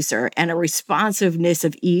and producer and a responsiveness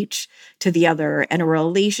of each to the other and a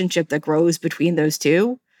relationship that grows between those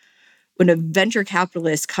two, when a venture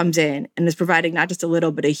capitalist comes in and is providing not just a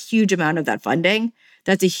little, but a huge amount of that funding,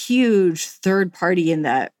 that's a huge third party in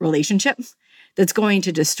that relationship that's going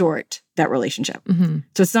to distort that relationship. Mm-hmm.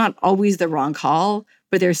 So it's not always the wrong call,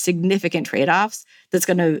 but there's significant trade-offs that's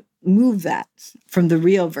going to move that from the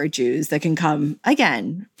real virtues that can come,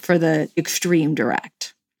 again, for the extreme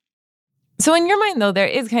direct. So in your mind, though, there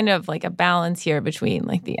is kind of like a balance here between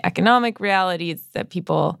like the economic realities that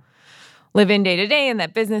people live in day to day and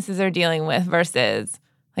that businesses are dealing with versus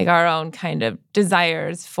like our own kind of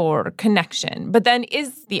desires for connection. But then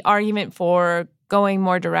is the argument for going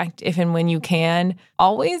more direct if and when you can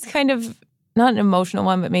always kind of not an emotional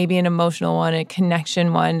one, but maybe an emotional one, a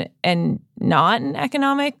connection one, and not an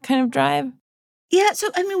economic kind of drive? Yeah. So,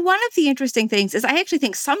 I mean, one of the interesting things is I actually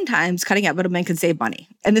think sometimes cutting out middlemen can save money.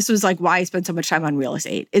 And this was like why I spend so much time on real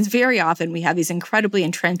estate. It's very often we have these incredibly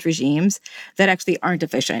entrenched regimes that actually aren't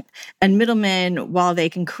efficient. And middlemen, while they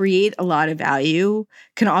can create a lot of value,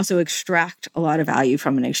 can also extract a lot of value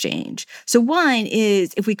from an exchange. So one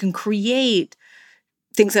is if we can create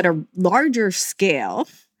things that are larger scale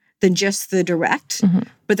than just the direct, mm-hmm.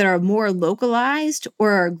 but that are more localized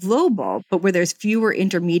or are global, but where there's fewer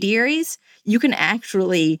intermediaries, you can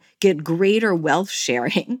actually get greater wealth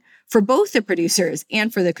sharing for both the producers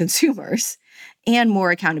and for the consumers and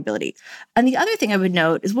more accountability. And the other thing I would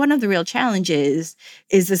note is one of the real challenges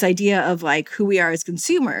is this idea of like who we are as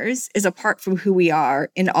consumers is apart from who we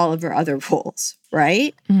are in all of our other roles,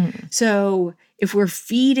 right? Mm-hmm. So if we're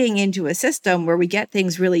feeding into a system where we get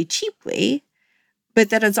things really cheaply, but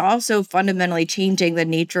that it's also fundamentally changing the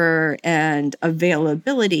nature and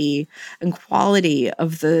availability and quality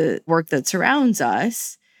of the work that surrounds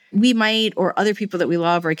us, we might, or other people that we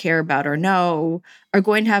love or care about or know, are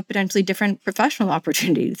going to have potentially different professional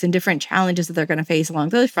opportunities and different challenges that they're going to face along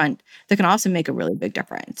those front that can also make a really big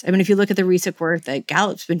difference. I mean, if you look at the recent work that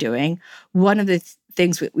Gallup's been doing, one of the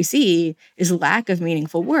things that we see is lack of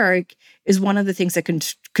meaningful work is one of the things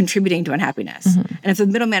that contributing to unhappiness. And if the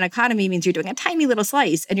middleman economy means you're doing a tiny little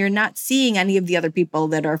slice and you're not seeing any of the other people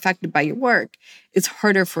that are affected by your work, it's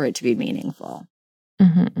harder for it to be meaningful.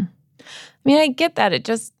 I mean, I get that. It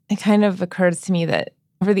kind of occurs to me that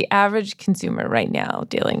for the average consumer right now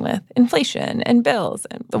dealing with inflation and bills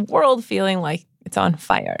and the world feeling like it's on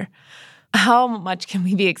fire, how much can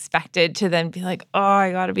we be expected to then be like, oh,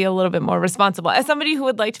 I got to be a little bit more responsible as somebody who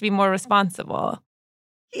would like to be more responsible?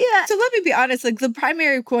 Yeah. So let me be honest, like the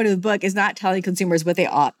primary quote of the book is not telling consumers what they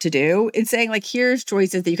ought to do. It's saying like, here's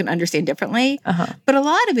choices that you can understand differently. But a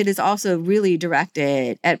lot of it is also really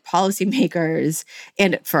directed at policymakers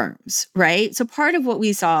and at firms, right? So part of what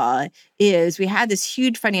we saw is we had this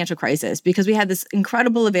huge financial crisis because we had this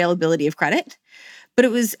incredible availability of credit, but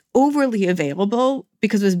it was overly available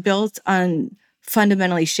because it was built on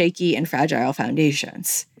fundamentally shaky and fragile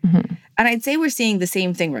foundations. And I'd say we're seeing the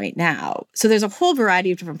same thing right now. So there's a whole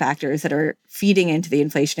variety of different factors that are feeding into the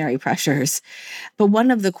inflationary pressures. But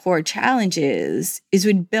one of the core challenges is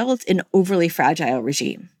we built an overly fragile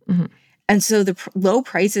regime. And so the low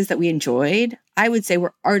prices that we enjoyed, I would say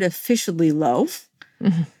were artificially low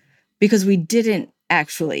because we didn't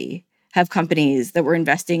actually have companies that were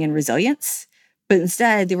investing in resilience, but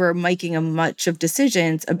instead they were making a much of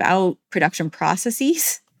decisions about production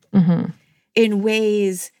processes in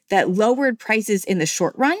ways that lowered prices in the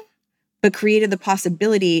short run, but created the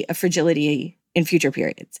possibility of fragility in future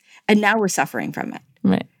periods. And now we're suffering from it.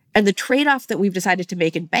 Right. And the trade-off that we've decided to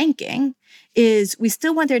make in banking is we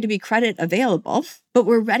still want there to be credit available, but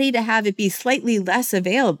we're ready to have it be slightly less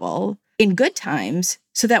available in good times,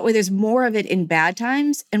 so that way there's more of it in bad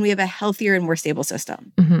times, and we have a healthier and more stable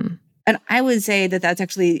system. And I would say that that's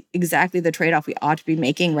actually exactly the trade-off we ought to be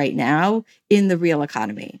making right now in the real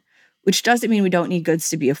economy, which doesn't mean we don't need goods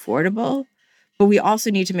to be affordable, but we also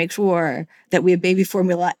need to make sure that we have baby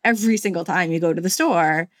formula every single time you go to the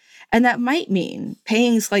store. And that might mean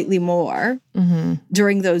paying slightly more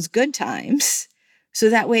during those good times. So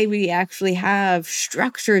that way we actually have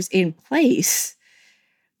structures in place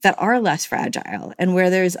that are less fragile and where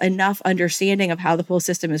there's enough understanding of how the whole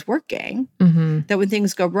system is working, that when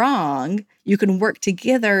things go wrong, you can work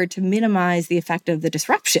together to minimize the effect of the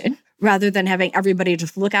disruption rather than having everybody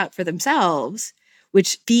just look out for themselves,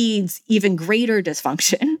 which feeds even greater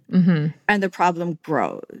dysfunction and the problem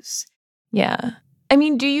grows. Yeah. I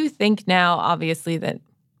mean, do you think now, obviously, that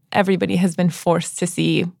everybody has been forced to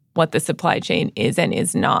see what the supply chain is and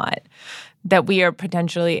is not, that we are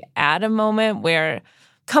potentially at a moment where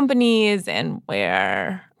companies and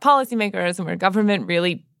where policymakers and where government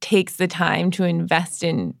really takes the time to invest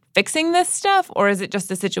in fixing this stuff? Or is it just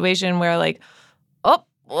a situation where like, oh,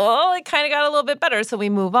 well, it kind of got a little bit better, so we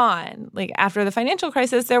move on? Like after the financial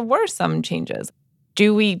crisis, there were some changes.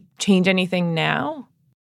 Do we change anything now?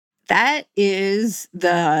 That is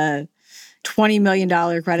the $20 million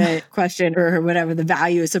credit question, or whatever the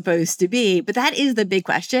value is supposed to be. But that is the big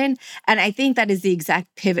question. And I think that is the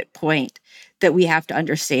exact pivot point that we have to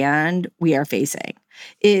understand we are facing.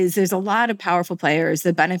 Is there's a lot of powerful players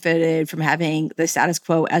that benefited from having the status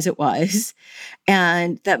quo as it was,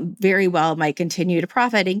 and that very well might continue to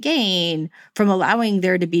profit and gain from allowing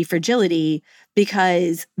there to be fragility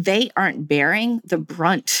because they aren't bearing the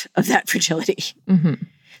brunt of that fragility.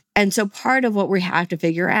 And so part of what we have to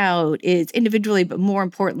figure out is individually, but more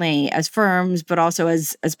importantly, as firms, but also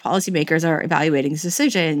as policymakers are evaluating these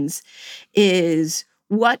decisions, is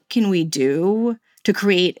what can we do to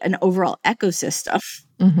create an overall ecosystem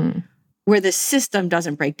where the system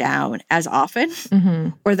doesn't break down as often,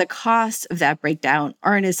 or the costs of that breakdown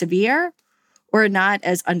aren't as severe, or not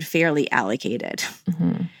as unfairly allocated.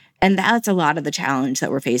 And that's a lot of the challenge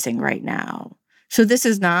that we're facing right now. So this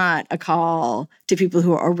is not a call to people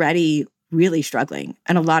who are already really struggling.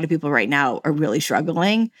 And a lot of people right now are really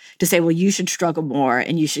struggling to say, well, you should struggle more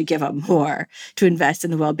and you should give up more to invest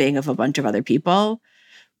in the well-being of a bunch of other people.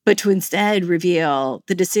 But to instead reveal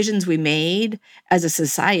the decisions we made as a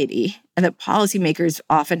society and that policymakers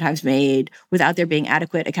oftentimes made without there being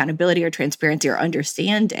adequate accountability or transparency or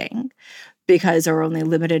understanding, because there were only a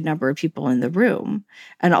limited number of people in the room.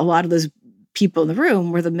 And a lot of those people in the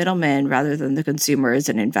room were the middlemen rather than the consumers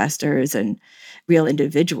and investors and real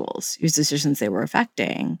individuals whose decisions they were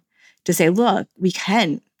affecting, to say, look, we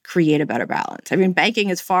can create a better balance. I mean, banking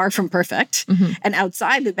is far from perfect. And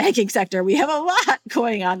outside the banking sector, we have a lot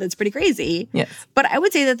going on that's pretty crazy. Yes. But I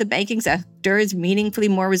would say that the banking sector is meaningfully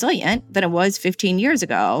more resilient than it was 15 years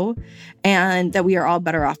ago, and that we are all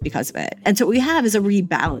better off because of it. And so what we have is a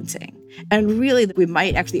rebalancing. And really, we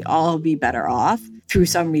might actually all be better off through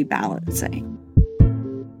some rebalancing.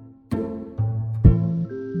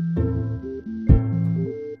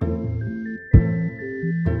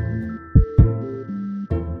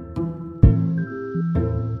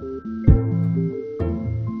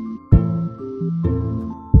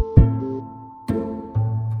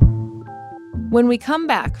 When we come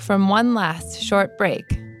back from one last short break,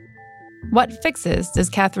 what fixes does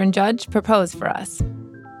Catherine Judge propose for us?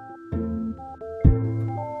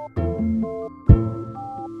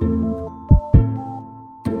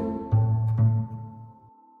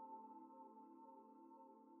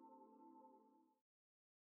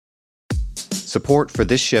 Support for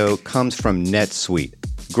this show comes from NetSuite.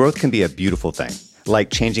 Growth can be a beautiful thing, like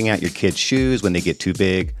changing out your kids' shoes when they get too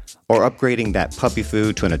big, or upgrading that puppy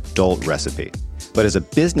food to an adult recipe. But as a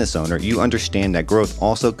business owner, you understand that growth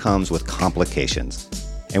also comes with complications.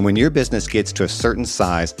 And when your business gets to a certain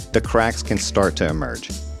size, the cracks can start to emerge.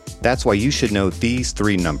 That's why you should know these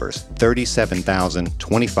three numbers: 37,000,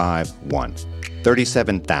 25, 1.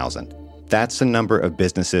 37,000. That's the number of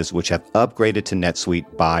businesses which have upgraded to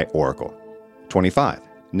NetSuite by Oracle. 25.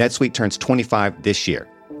 NetSuite turns 25 this year.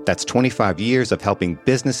 That's 25 years of helping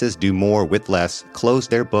businesses do more with less, close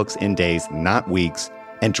their books in days, not weeks,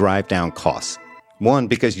 and drive down costs. One,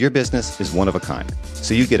 because your business is one of a kind.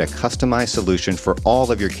 So you get a customized solution for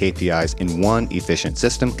all of your KPIs in one efficient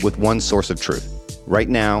system with one source of truth. Right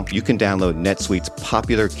now, you can download NetSuite's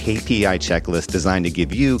popular KPI checklist designed to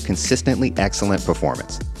give you consistently excellent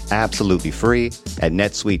performance. Absolutely free at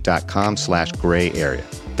netsuite.com/gray area.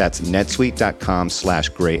 That's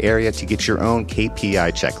netsuite.com/gray area to get your own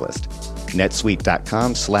KPI checklist.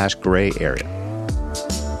 netsuite.com/gray area.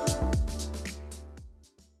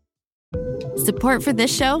 Support for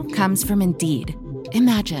this show comes from Indeed.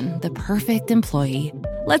 Imagine the perfect employee.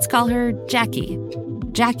 Let's call her Jackie.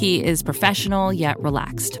 Jackie is professional yet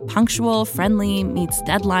relaxed, punctual, friendly, meets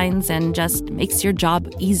deadlines, and just makes your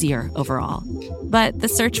job easier overall. But the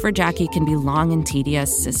search for Jackie can be long and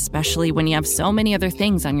tedious, especially when you have so many other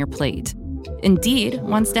things on your plate. Indeed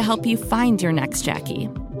wants to help you find your next Jackie.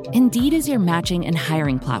 Indeed is your matching and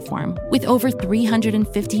hiring platform with over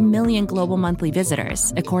 350 million global monthly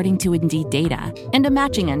visitors, according to Indeed data, and a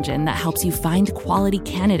matching engine that helps you find quality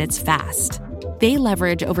candidates fast. They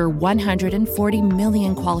leverage over 140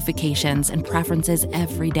 million qualifications and preferences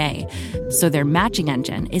every day, so their matching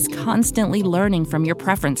engine is constantly learning from your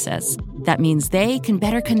preferences. That means they can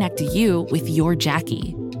better connect you with your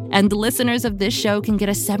Jackie. And listeners of this show can get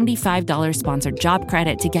a $75 sponsored job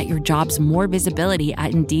credit to get your jobs more visibility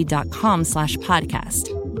at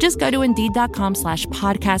Indeed.com/podcast. Just go to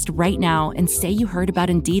Indeed.com/podcast right now and say you heard about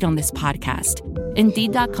Indeed on this podcast.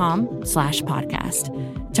 Indeed.com/podcast.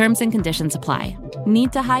 Terms and conditions apply.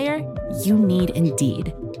 Need to hire? You need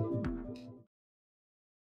Indeed.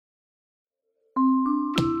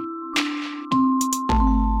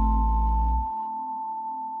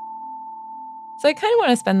 So I kind of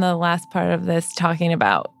want to spend the last part of this talking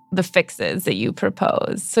about the fixes that you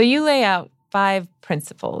propose. So you lay out 5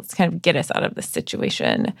 principles to kind of get us out of this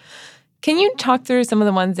situation. Can you talk through some of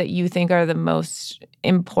the ones that you think are the most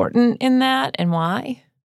important in that and why?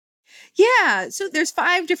 Yeah, so there's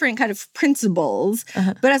 5 different kind of principles.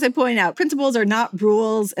 But as I point out, principles are not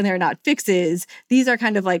rules and they're not fixes. These are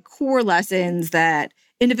kind of like core lessons that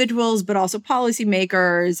individuals, but also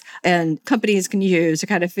policymakers and companies can use to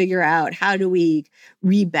kind of figure out how do we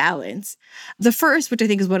rebalance. The first, which I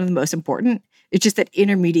think is one of the most important, is just that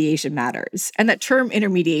intermediation matters. And that term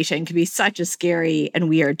intermediation can be such a scary and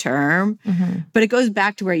weird term, but it goes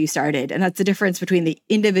back to where you started. And that's the difference between the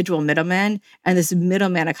individual middleman and this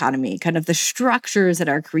middleman economy, kind of the structures that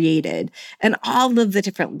are created and all of the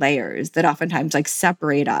different layers that oftentimes like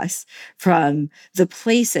separate us from the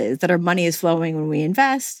places that our money is flowing when we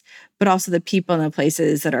invest, but also the people and the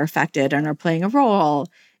places that are affected and are playing a role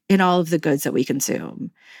in all of the goods that we consume.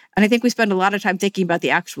 And I think we spend a lot of time thinking about the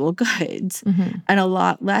actual goods and a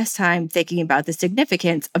lot less time thinking about the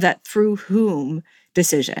significance of that through whom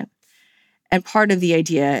decision. And part of the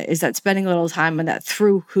idea is that spending a little time on that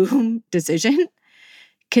through whom decision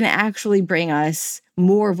can actually bring us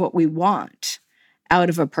more of what we want out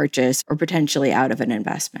of a purchase or potentially out of an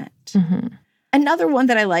investment. Another one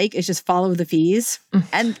that I like is just follow the fees.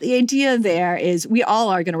 And the idea there is we all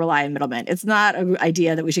are going to rely on middlemen. It's not an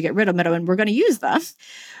idea that we should get rid of middlemen. We're going to use them.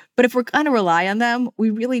 But if we're going to rely on them, we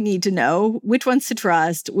really need to know which ones to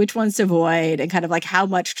trust, which ones to avoid, and kind of like how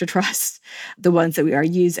much to trust the ones that we are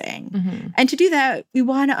using. And to do that, we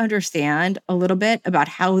want to understand a little bit about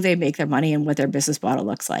how they make their money and what their business model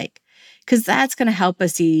looks like. Because that's going to help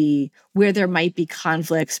us see where there might be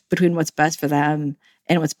conflicts between what's best for them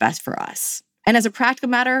and what's best for us. And as a practical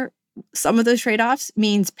matter, some of those trade-offs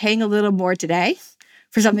means paying a little more today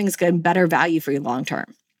for something that's going to better value for you long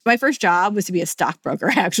term. My first job was to be a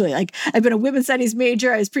stockbroker, actually. Like, I've been a women's studies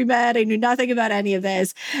major. I was pre-med. I knew nothing about any of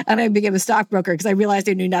this. And I became a stockbroker because I realized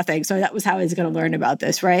I knew nothing. So that was how I was going to learn about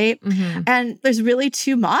this, right? And there's really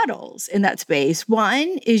two models in that space.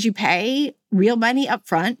 One is you pay real money up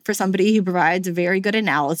front for somebody who provides a very good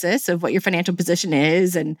analysis of what your financial position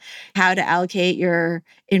is and how to allocate your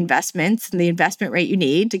investments and the investment rate you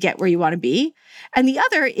need to get where you want to be. And the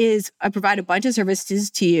other is I provide a bunch of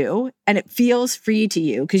services to you and it feels free to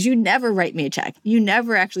you because you never write me a check. You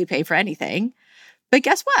never actually pay for anything. But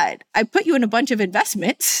guess what? I put you in a bunch of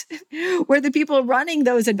investments where the people running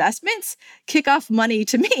those investments kick off money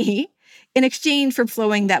to me in exchange for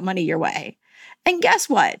flowing that money your way. And guess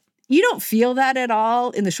what? You don't feel that at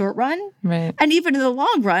all in the short run. Right. And even in the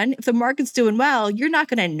long run, if the market's doing well, you're not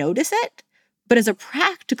going to notice it. But as a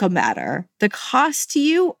practical matter, the costs to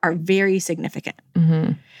you are very significant.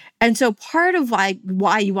 And so part of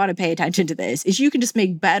why you want to pay attention to this is you can just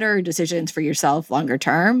make better decisions for yourself longer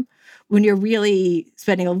term when you're really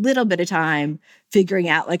spending a little bit of time figuring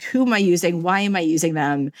out, like, who am I using? Why am I using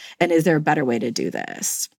them? And is there a better way to do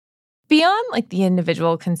this? Beyond like the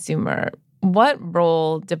individual consumer, what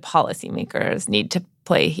role do policymakers need to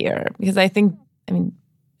play here? Because I mean,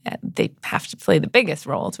 they have to play the biggest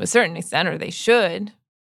role to a certain extent, or they should.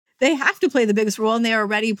 They have to play the biggest role, and they're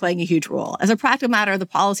already playing a huge role. As a practical matter, the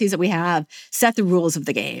policies that we have set the rules of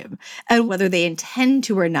the game. And whether they intend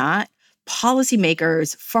to or not,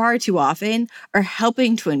 policymakers far too often are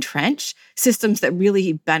helping to entrench systems that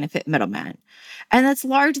really benefit middlemen. And that's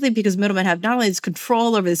largely because middlemen have not only this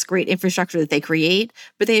control over this great infrastructure that they create,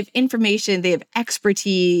 but they have information, they have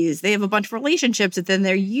expertise, they have a bunch of relationships that then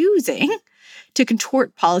they're using to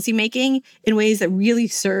contort policymaking in ways that really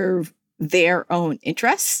serve their own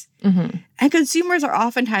interests. And consumers are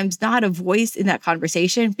oftentimes not a voice in that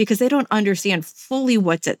conversation because they don't understand fully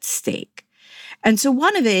what's at stake. And so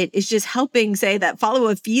one of it is just helping say that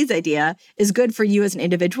follow-up fees idea is good for you as an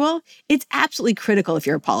individual. It's absolutely critical if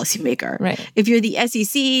you're a policymaker. Right. If you're the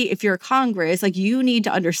SEC, if you're Congress, like, you need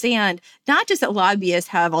to understand not just that lobbyists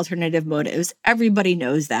have alternative motives. Everybody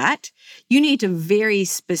knows that. You need to very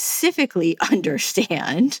specifically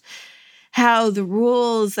understand how the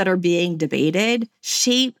rules that are being debated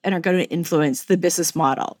shape and are going to influence the business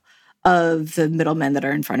model of the middlemen that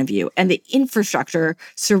are in front of you and the infrastructure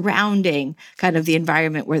surrounding kind of the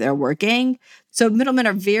environment where they're working. So middlemen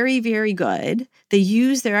are very, very good. They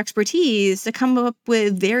use their expertise to come up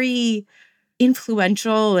with very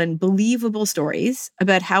influential and believable stories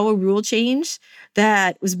about how a rule change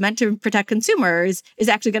that was meant to protect consumers is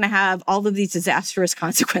actually going to have all of these disastrous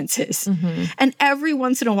consequences. And every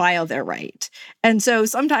once in a while, they're right. And so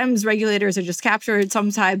sometimes regulators are just captured.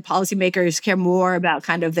 Sometimes policymakers care more about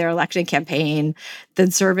kind of their election campaign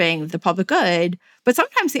than serving the public good. But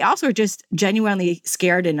sometimes they also are just genuinely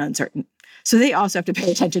scared and uncertain. So they also have to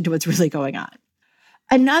pay attention to what's really going on.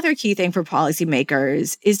 Another key thing for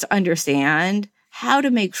policymakers is to understand how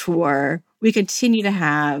to make sure we continue to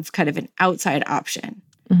have kind of an outside option.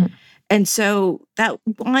 And so that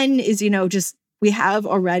one is, just we have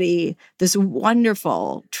already this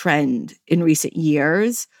wonderful trend in recent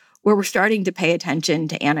years where we're starting to pay attention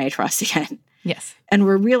to antitrust again. Yes. And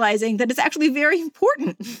we're realizing that it's actually very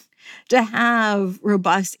important to have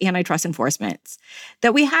robust antitrust enforcement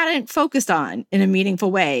that we hadn't focused on in a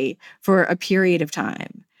meaningful way for a period of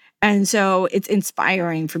time. And so it's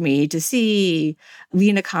inspiring for me to see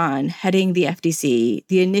Lina Khan heading the FTC,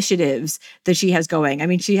 the initiatives that she has going. I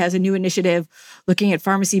mean, she has a new initiative looking at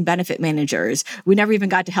pharmacy benefit managers. We never even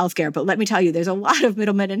got to healthcare, but let me tell you, there's a lot of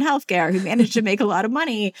middlemen in healthcare who manage to make a lot of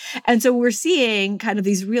money. And so we're seeing kind of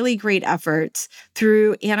these really great efforts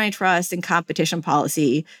through antitrust and competition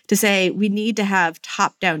policy to say we need to have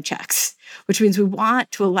top-down checks, which means we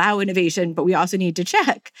want to allow innovation, but we also need to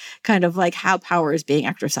check kind of like how power is being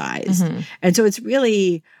exercised. And so it's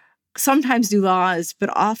really sometimes new laws, but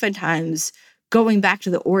oftentimes going back to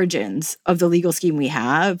the origins of the legal scheme we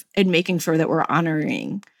have and making sure that we're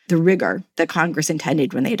honoring the rigor that Congress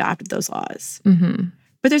intended when they adopted those laws.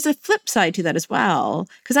 But there's a flip side to that as well,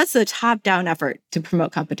 because that's the top-down effort to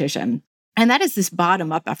promote competition. And that is this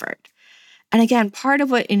bottom-up effort. And again, part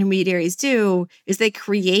of what intermediaries do is they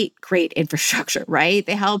create great infrastructure, right?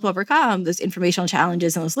 They help overcome those informational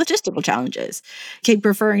challenges and those logistical challenges. Keep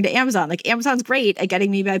referring to Amazon. Like, Amazon's great at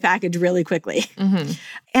getting me my package really quickly. Mm-hmm.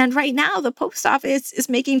 And right now, the post office is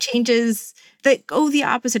making changes that go the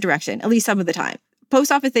opposite direction, at least some of the time.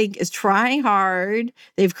 Post office is trying hard.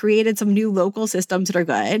 They've created some new local systems that are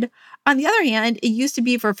good. On the other hand, it used to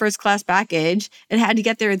be for a first-class package, it had to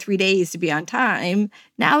get there in 3 days to be on time.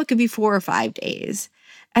 Now it could be 4 or 5 days.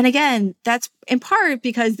 And again, that's in part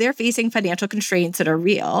because they're facing financial constraints that are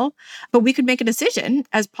real. But we could make a decision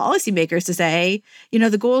as policymakers to say,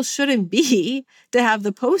 the goal shouldn't be to have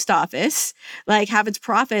the post office have its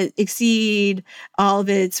profit exceed all of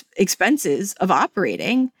its expenses of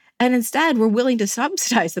operating. And instead, we're willing to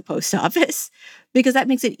subsidize the post office because that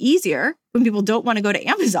makes it easier when people don't want to go to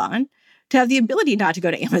Amazon to have the ability not to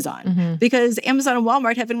go to Amazon. Mm-hmm. Because Amazon and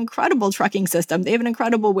Walmart have an incredible trucking system. They have an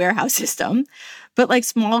incredible warehouse system, but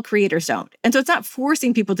small creators don't. And so it's not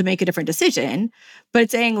forcing people to make a different decision, but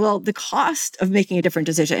it's saying, well, the cost of making a different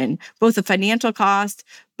decision, both the financial cost,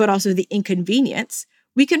 but also the inconvenience,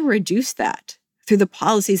 we can reduce that through the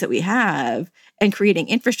policies that we have and creating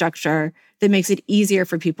infrastructure that makes it easier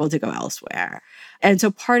for people to go elsewhere. And so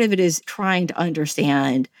part of it is trying to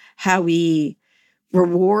understand how we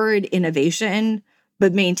reward innovation,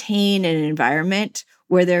 but maintain an environment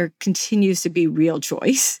where there continues to be real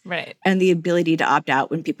choice, right, and the ability to opt out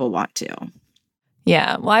when people want to.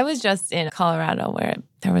 Yeah. Well, I was just in Colorado where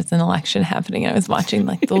there was an election happening. I was watching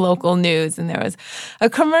the local news, and there was a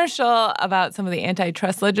commercial about some of the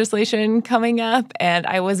antitrust legislation coming up. And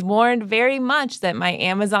I was warned very much that my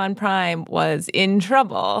Amazon Prime was in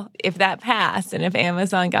trouble if that passed and if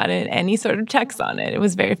Amazon got any sort of checks on it. It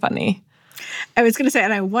was very funny. I was going to say,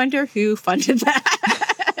 and I wonder who funded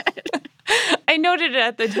that. I noted it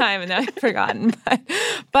at the time, and now I've forgotten.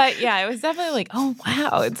 But yeah, it was definitely oh,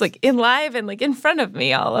 wow. It's in live and in front of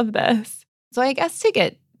me, all of this. So I guess to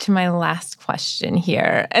get to my last question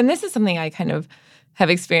here, and this is something I kind of have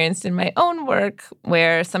experienced in my own work,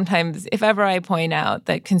 where sometimes if ever I point out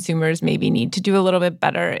that consumers maybe need to do a little bit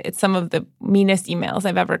better, it's some of the meanest emails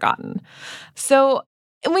I've ever gotten. So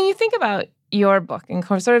when you think about your book and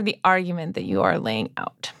sort of the argument that you are laying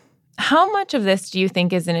out, how much of this do you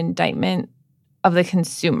think is an indictment of the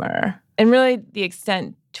consumer and really the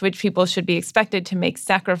extent to which people should be expected to make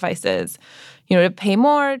sacrifices, to pay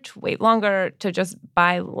more, to wait longer, to just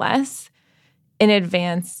buy less in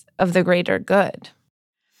advance of the greater good?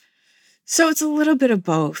 So it's a little bit of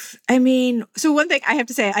both. So one thing I have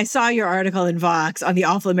to say, I saw your article in Vox on the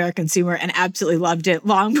Awful American Consumer and absolutely loved it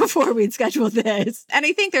long before we'd scheduled this. And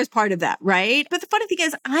I think there's part of that, right? But the funny thing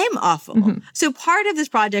is, I'm awful. Mm-hmm. So part of this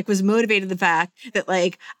project was motivated the fact that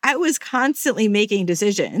I was constantly making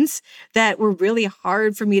decisions that were really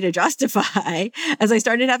hard for me to justify. As I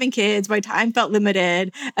started having kids, my time felt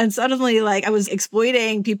limited. And suddenly I was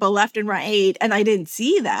exploiting people left and right. And I didn't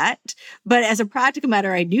see that. But as a practical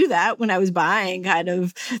matter, I knew that when I was buying kind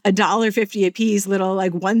of $1.50 a piece little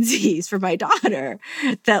onesies for my daughter,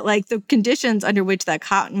 that the conditions under which that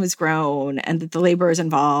cotton was grown and that the laborers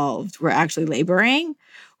involved were actually laboring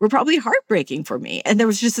were probably heartbreaking for me. And there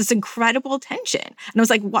was just this incredible tension. And I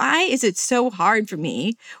was like, why is it so hard for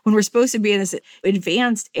me when we're supposed to be in this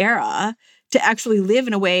advanced era to actually live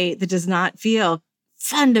in a way that does not feel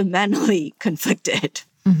fundamentally conflicted?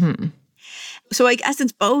 Mm-hmm. So I guess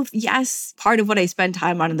it's both. Yes, part of what I spend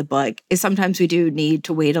time on in the book is sometimes we do need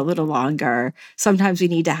to wait a little longer. Sometimes we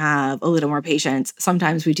need to have a little more patience.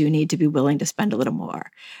 Sometimes we do need to be willing to spend a little more.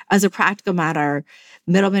 As a practical matter,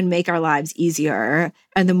 middlemen make our lives easier.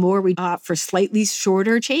 And the more we opt for slightly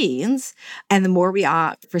shorter chains and the more we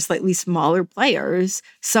opt for slightly smaller players,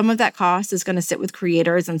 some of that cost is going to sit with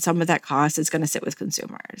creators and some of that cost is going to sit with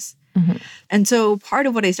consumers. Mm-hmm. And so part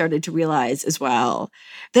of what I started to realize as well,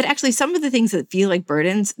 that actually some of the things that feel like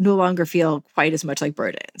burdens no longer feel quite as much like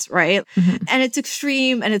burdens, right? Mm-hmm. And it's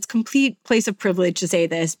extreme and it's complete place of privilege to say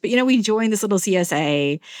this, but we joined this little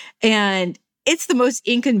CSA and it's the most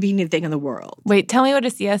inconvenient thing in the world. Wait, tell me what a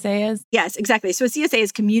CSA is. Yes, exactly. So a CSA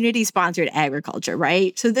is community-sponsored agriculture,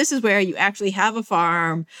 right? So this is where you actually have a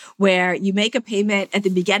farm where you make a payment at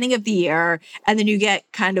the beginning of the year, and then you get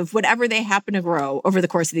kind of whatever they happen to grow over the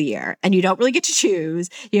course of the year. And you don't really get to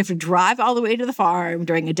choose. You have to drive all the way to the farm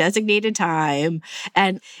during a designated time.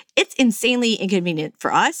 And it's insanely inconvenient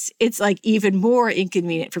for us. It's even more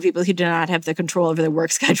inconvenient for people who do not have the control over their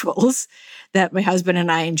work schedules that my husband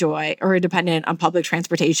and I enjoy or are dependent on public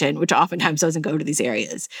transportation, which oftentimes doesn't go to these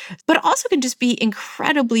areas, but also can just be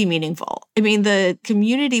incredibly meaningful. The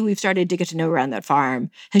community we've started to get to know around that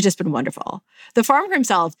farm has just been wonderful. The farmer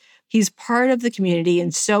himself He's part of the community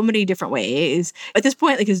in so many different ways. At this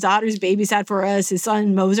point, like his daughter's babysat for us, his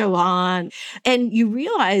son mows our lawn. And you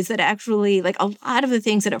realize that actually, like a lot of the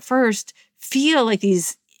things that at first feel like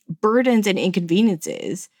these burdens and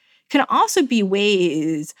inconveniences can also be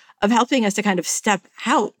ways of helping us to kind of step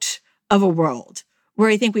out of a world where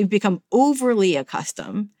I think we've become overly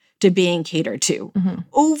accustomed to being catered to,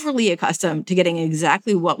 overly accustomed to getting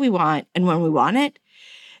exactly what we want and when we want it,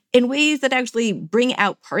 in ways that actually bring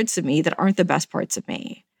out parts of me that aren't the best parts of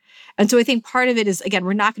me. And so I think part of it is, again,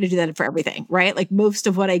 we're not going to do that for everything, right? Like most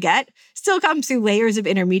of what I get still comes through layers of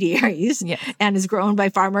intermediaries and is grown by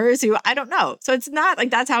farmers who I don't know. So it's not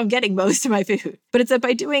like that's how I'm getting most of my food. But it's that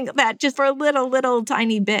by doing that just for a little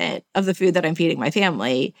tiny bit of the food that I'm feeding my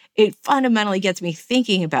family, it fundamentally gets me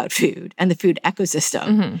thinking about food and the food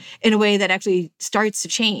ecosystem in a way that actually starts to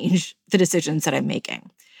change the decisions that I'm making.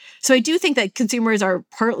 So I do think that consumers are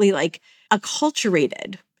partly like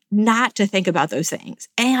acculturated not to think about those things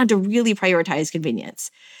and to really prioritize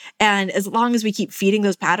convenience. And as long as we keep feeding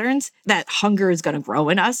those patterns, that hunger is going to grow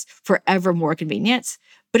in us for ever more convenience.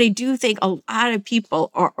 But I do think a lot of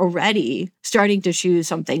people are already starting to choose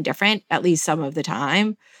something different, at least some of the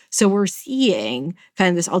time. So we're seeing kind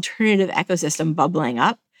of this alternative ecosystem bubbling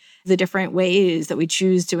up. The different ways that we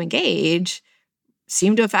choose to engage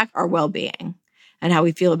seem to affect our well-being and how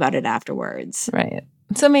we feel about it afterwards. Right.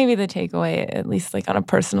 So maybe the takeaway, at least like on a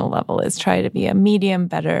personal level, is try to be a medium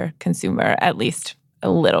better consumer, at least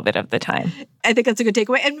a little bit of the time. I think that's a good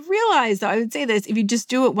takeaway. And realize, though, I would say this, if you just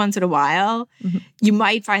do it once in a while, you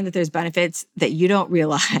might find that there's benefits that you don't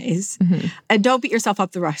realize. And don't beat yourself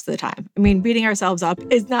up the rest of the time. I mean, beating ourselves up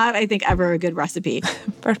is not, I think, ever a good recipe.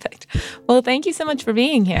 Perfect. Well, thank you so much for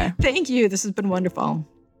being here. Thank you. This has been wonderful.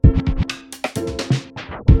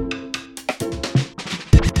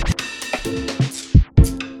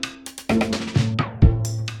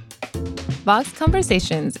 Vox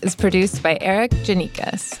Conversations is produced by Eric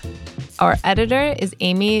Janicas. Our editor is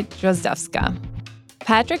Amy Drozdowska.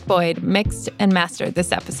 Patrick Boyd mixed and mastered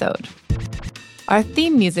this episode. Our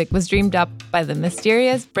theme music was dreamed up by the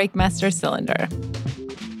mysterious Breakmaster Cylinder.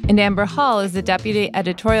 And Amber Hall is the deputy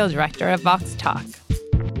editorial director of Vox Talk.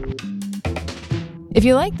 If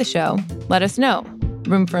you like the show, let us know.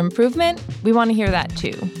 Room for improvement? We want to hear that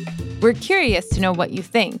too. We're curious to know what you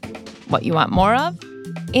think, what you want more of,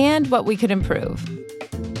 and what we could improve.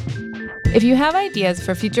 If you have ideas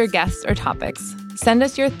for future guests or topics, send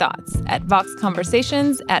us your thoughts at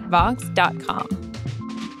voxconversations@vox.com.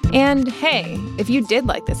 And hey, if you did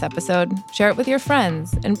like this episode, share it with your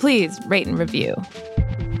friends, and please rate and review.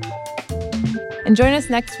 And join us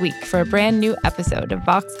next week for a brand new episode of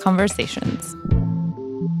Vox Conversations.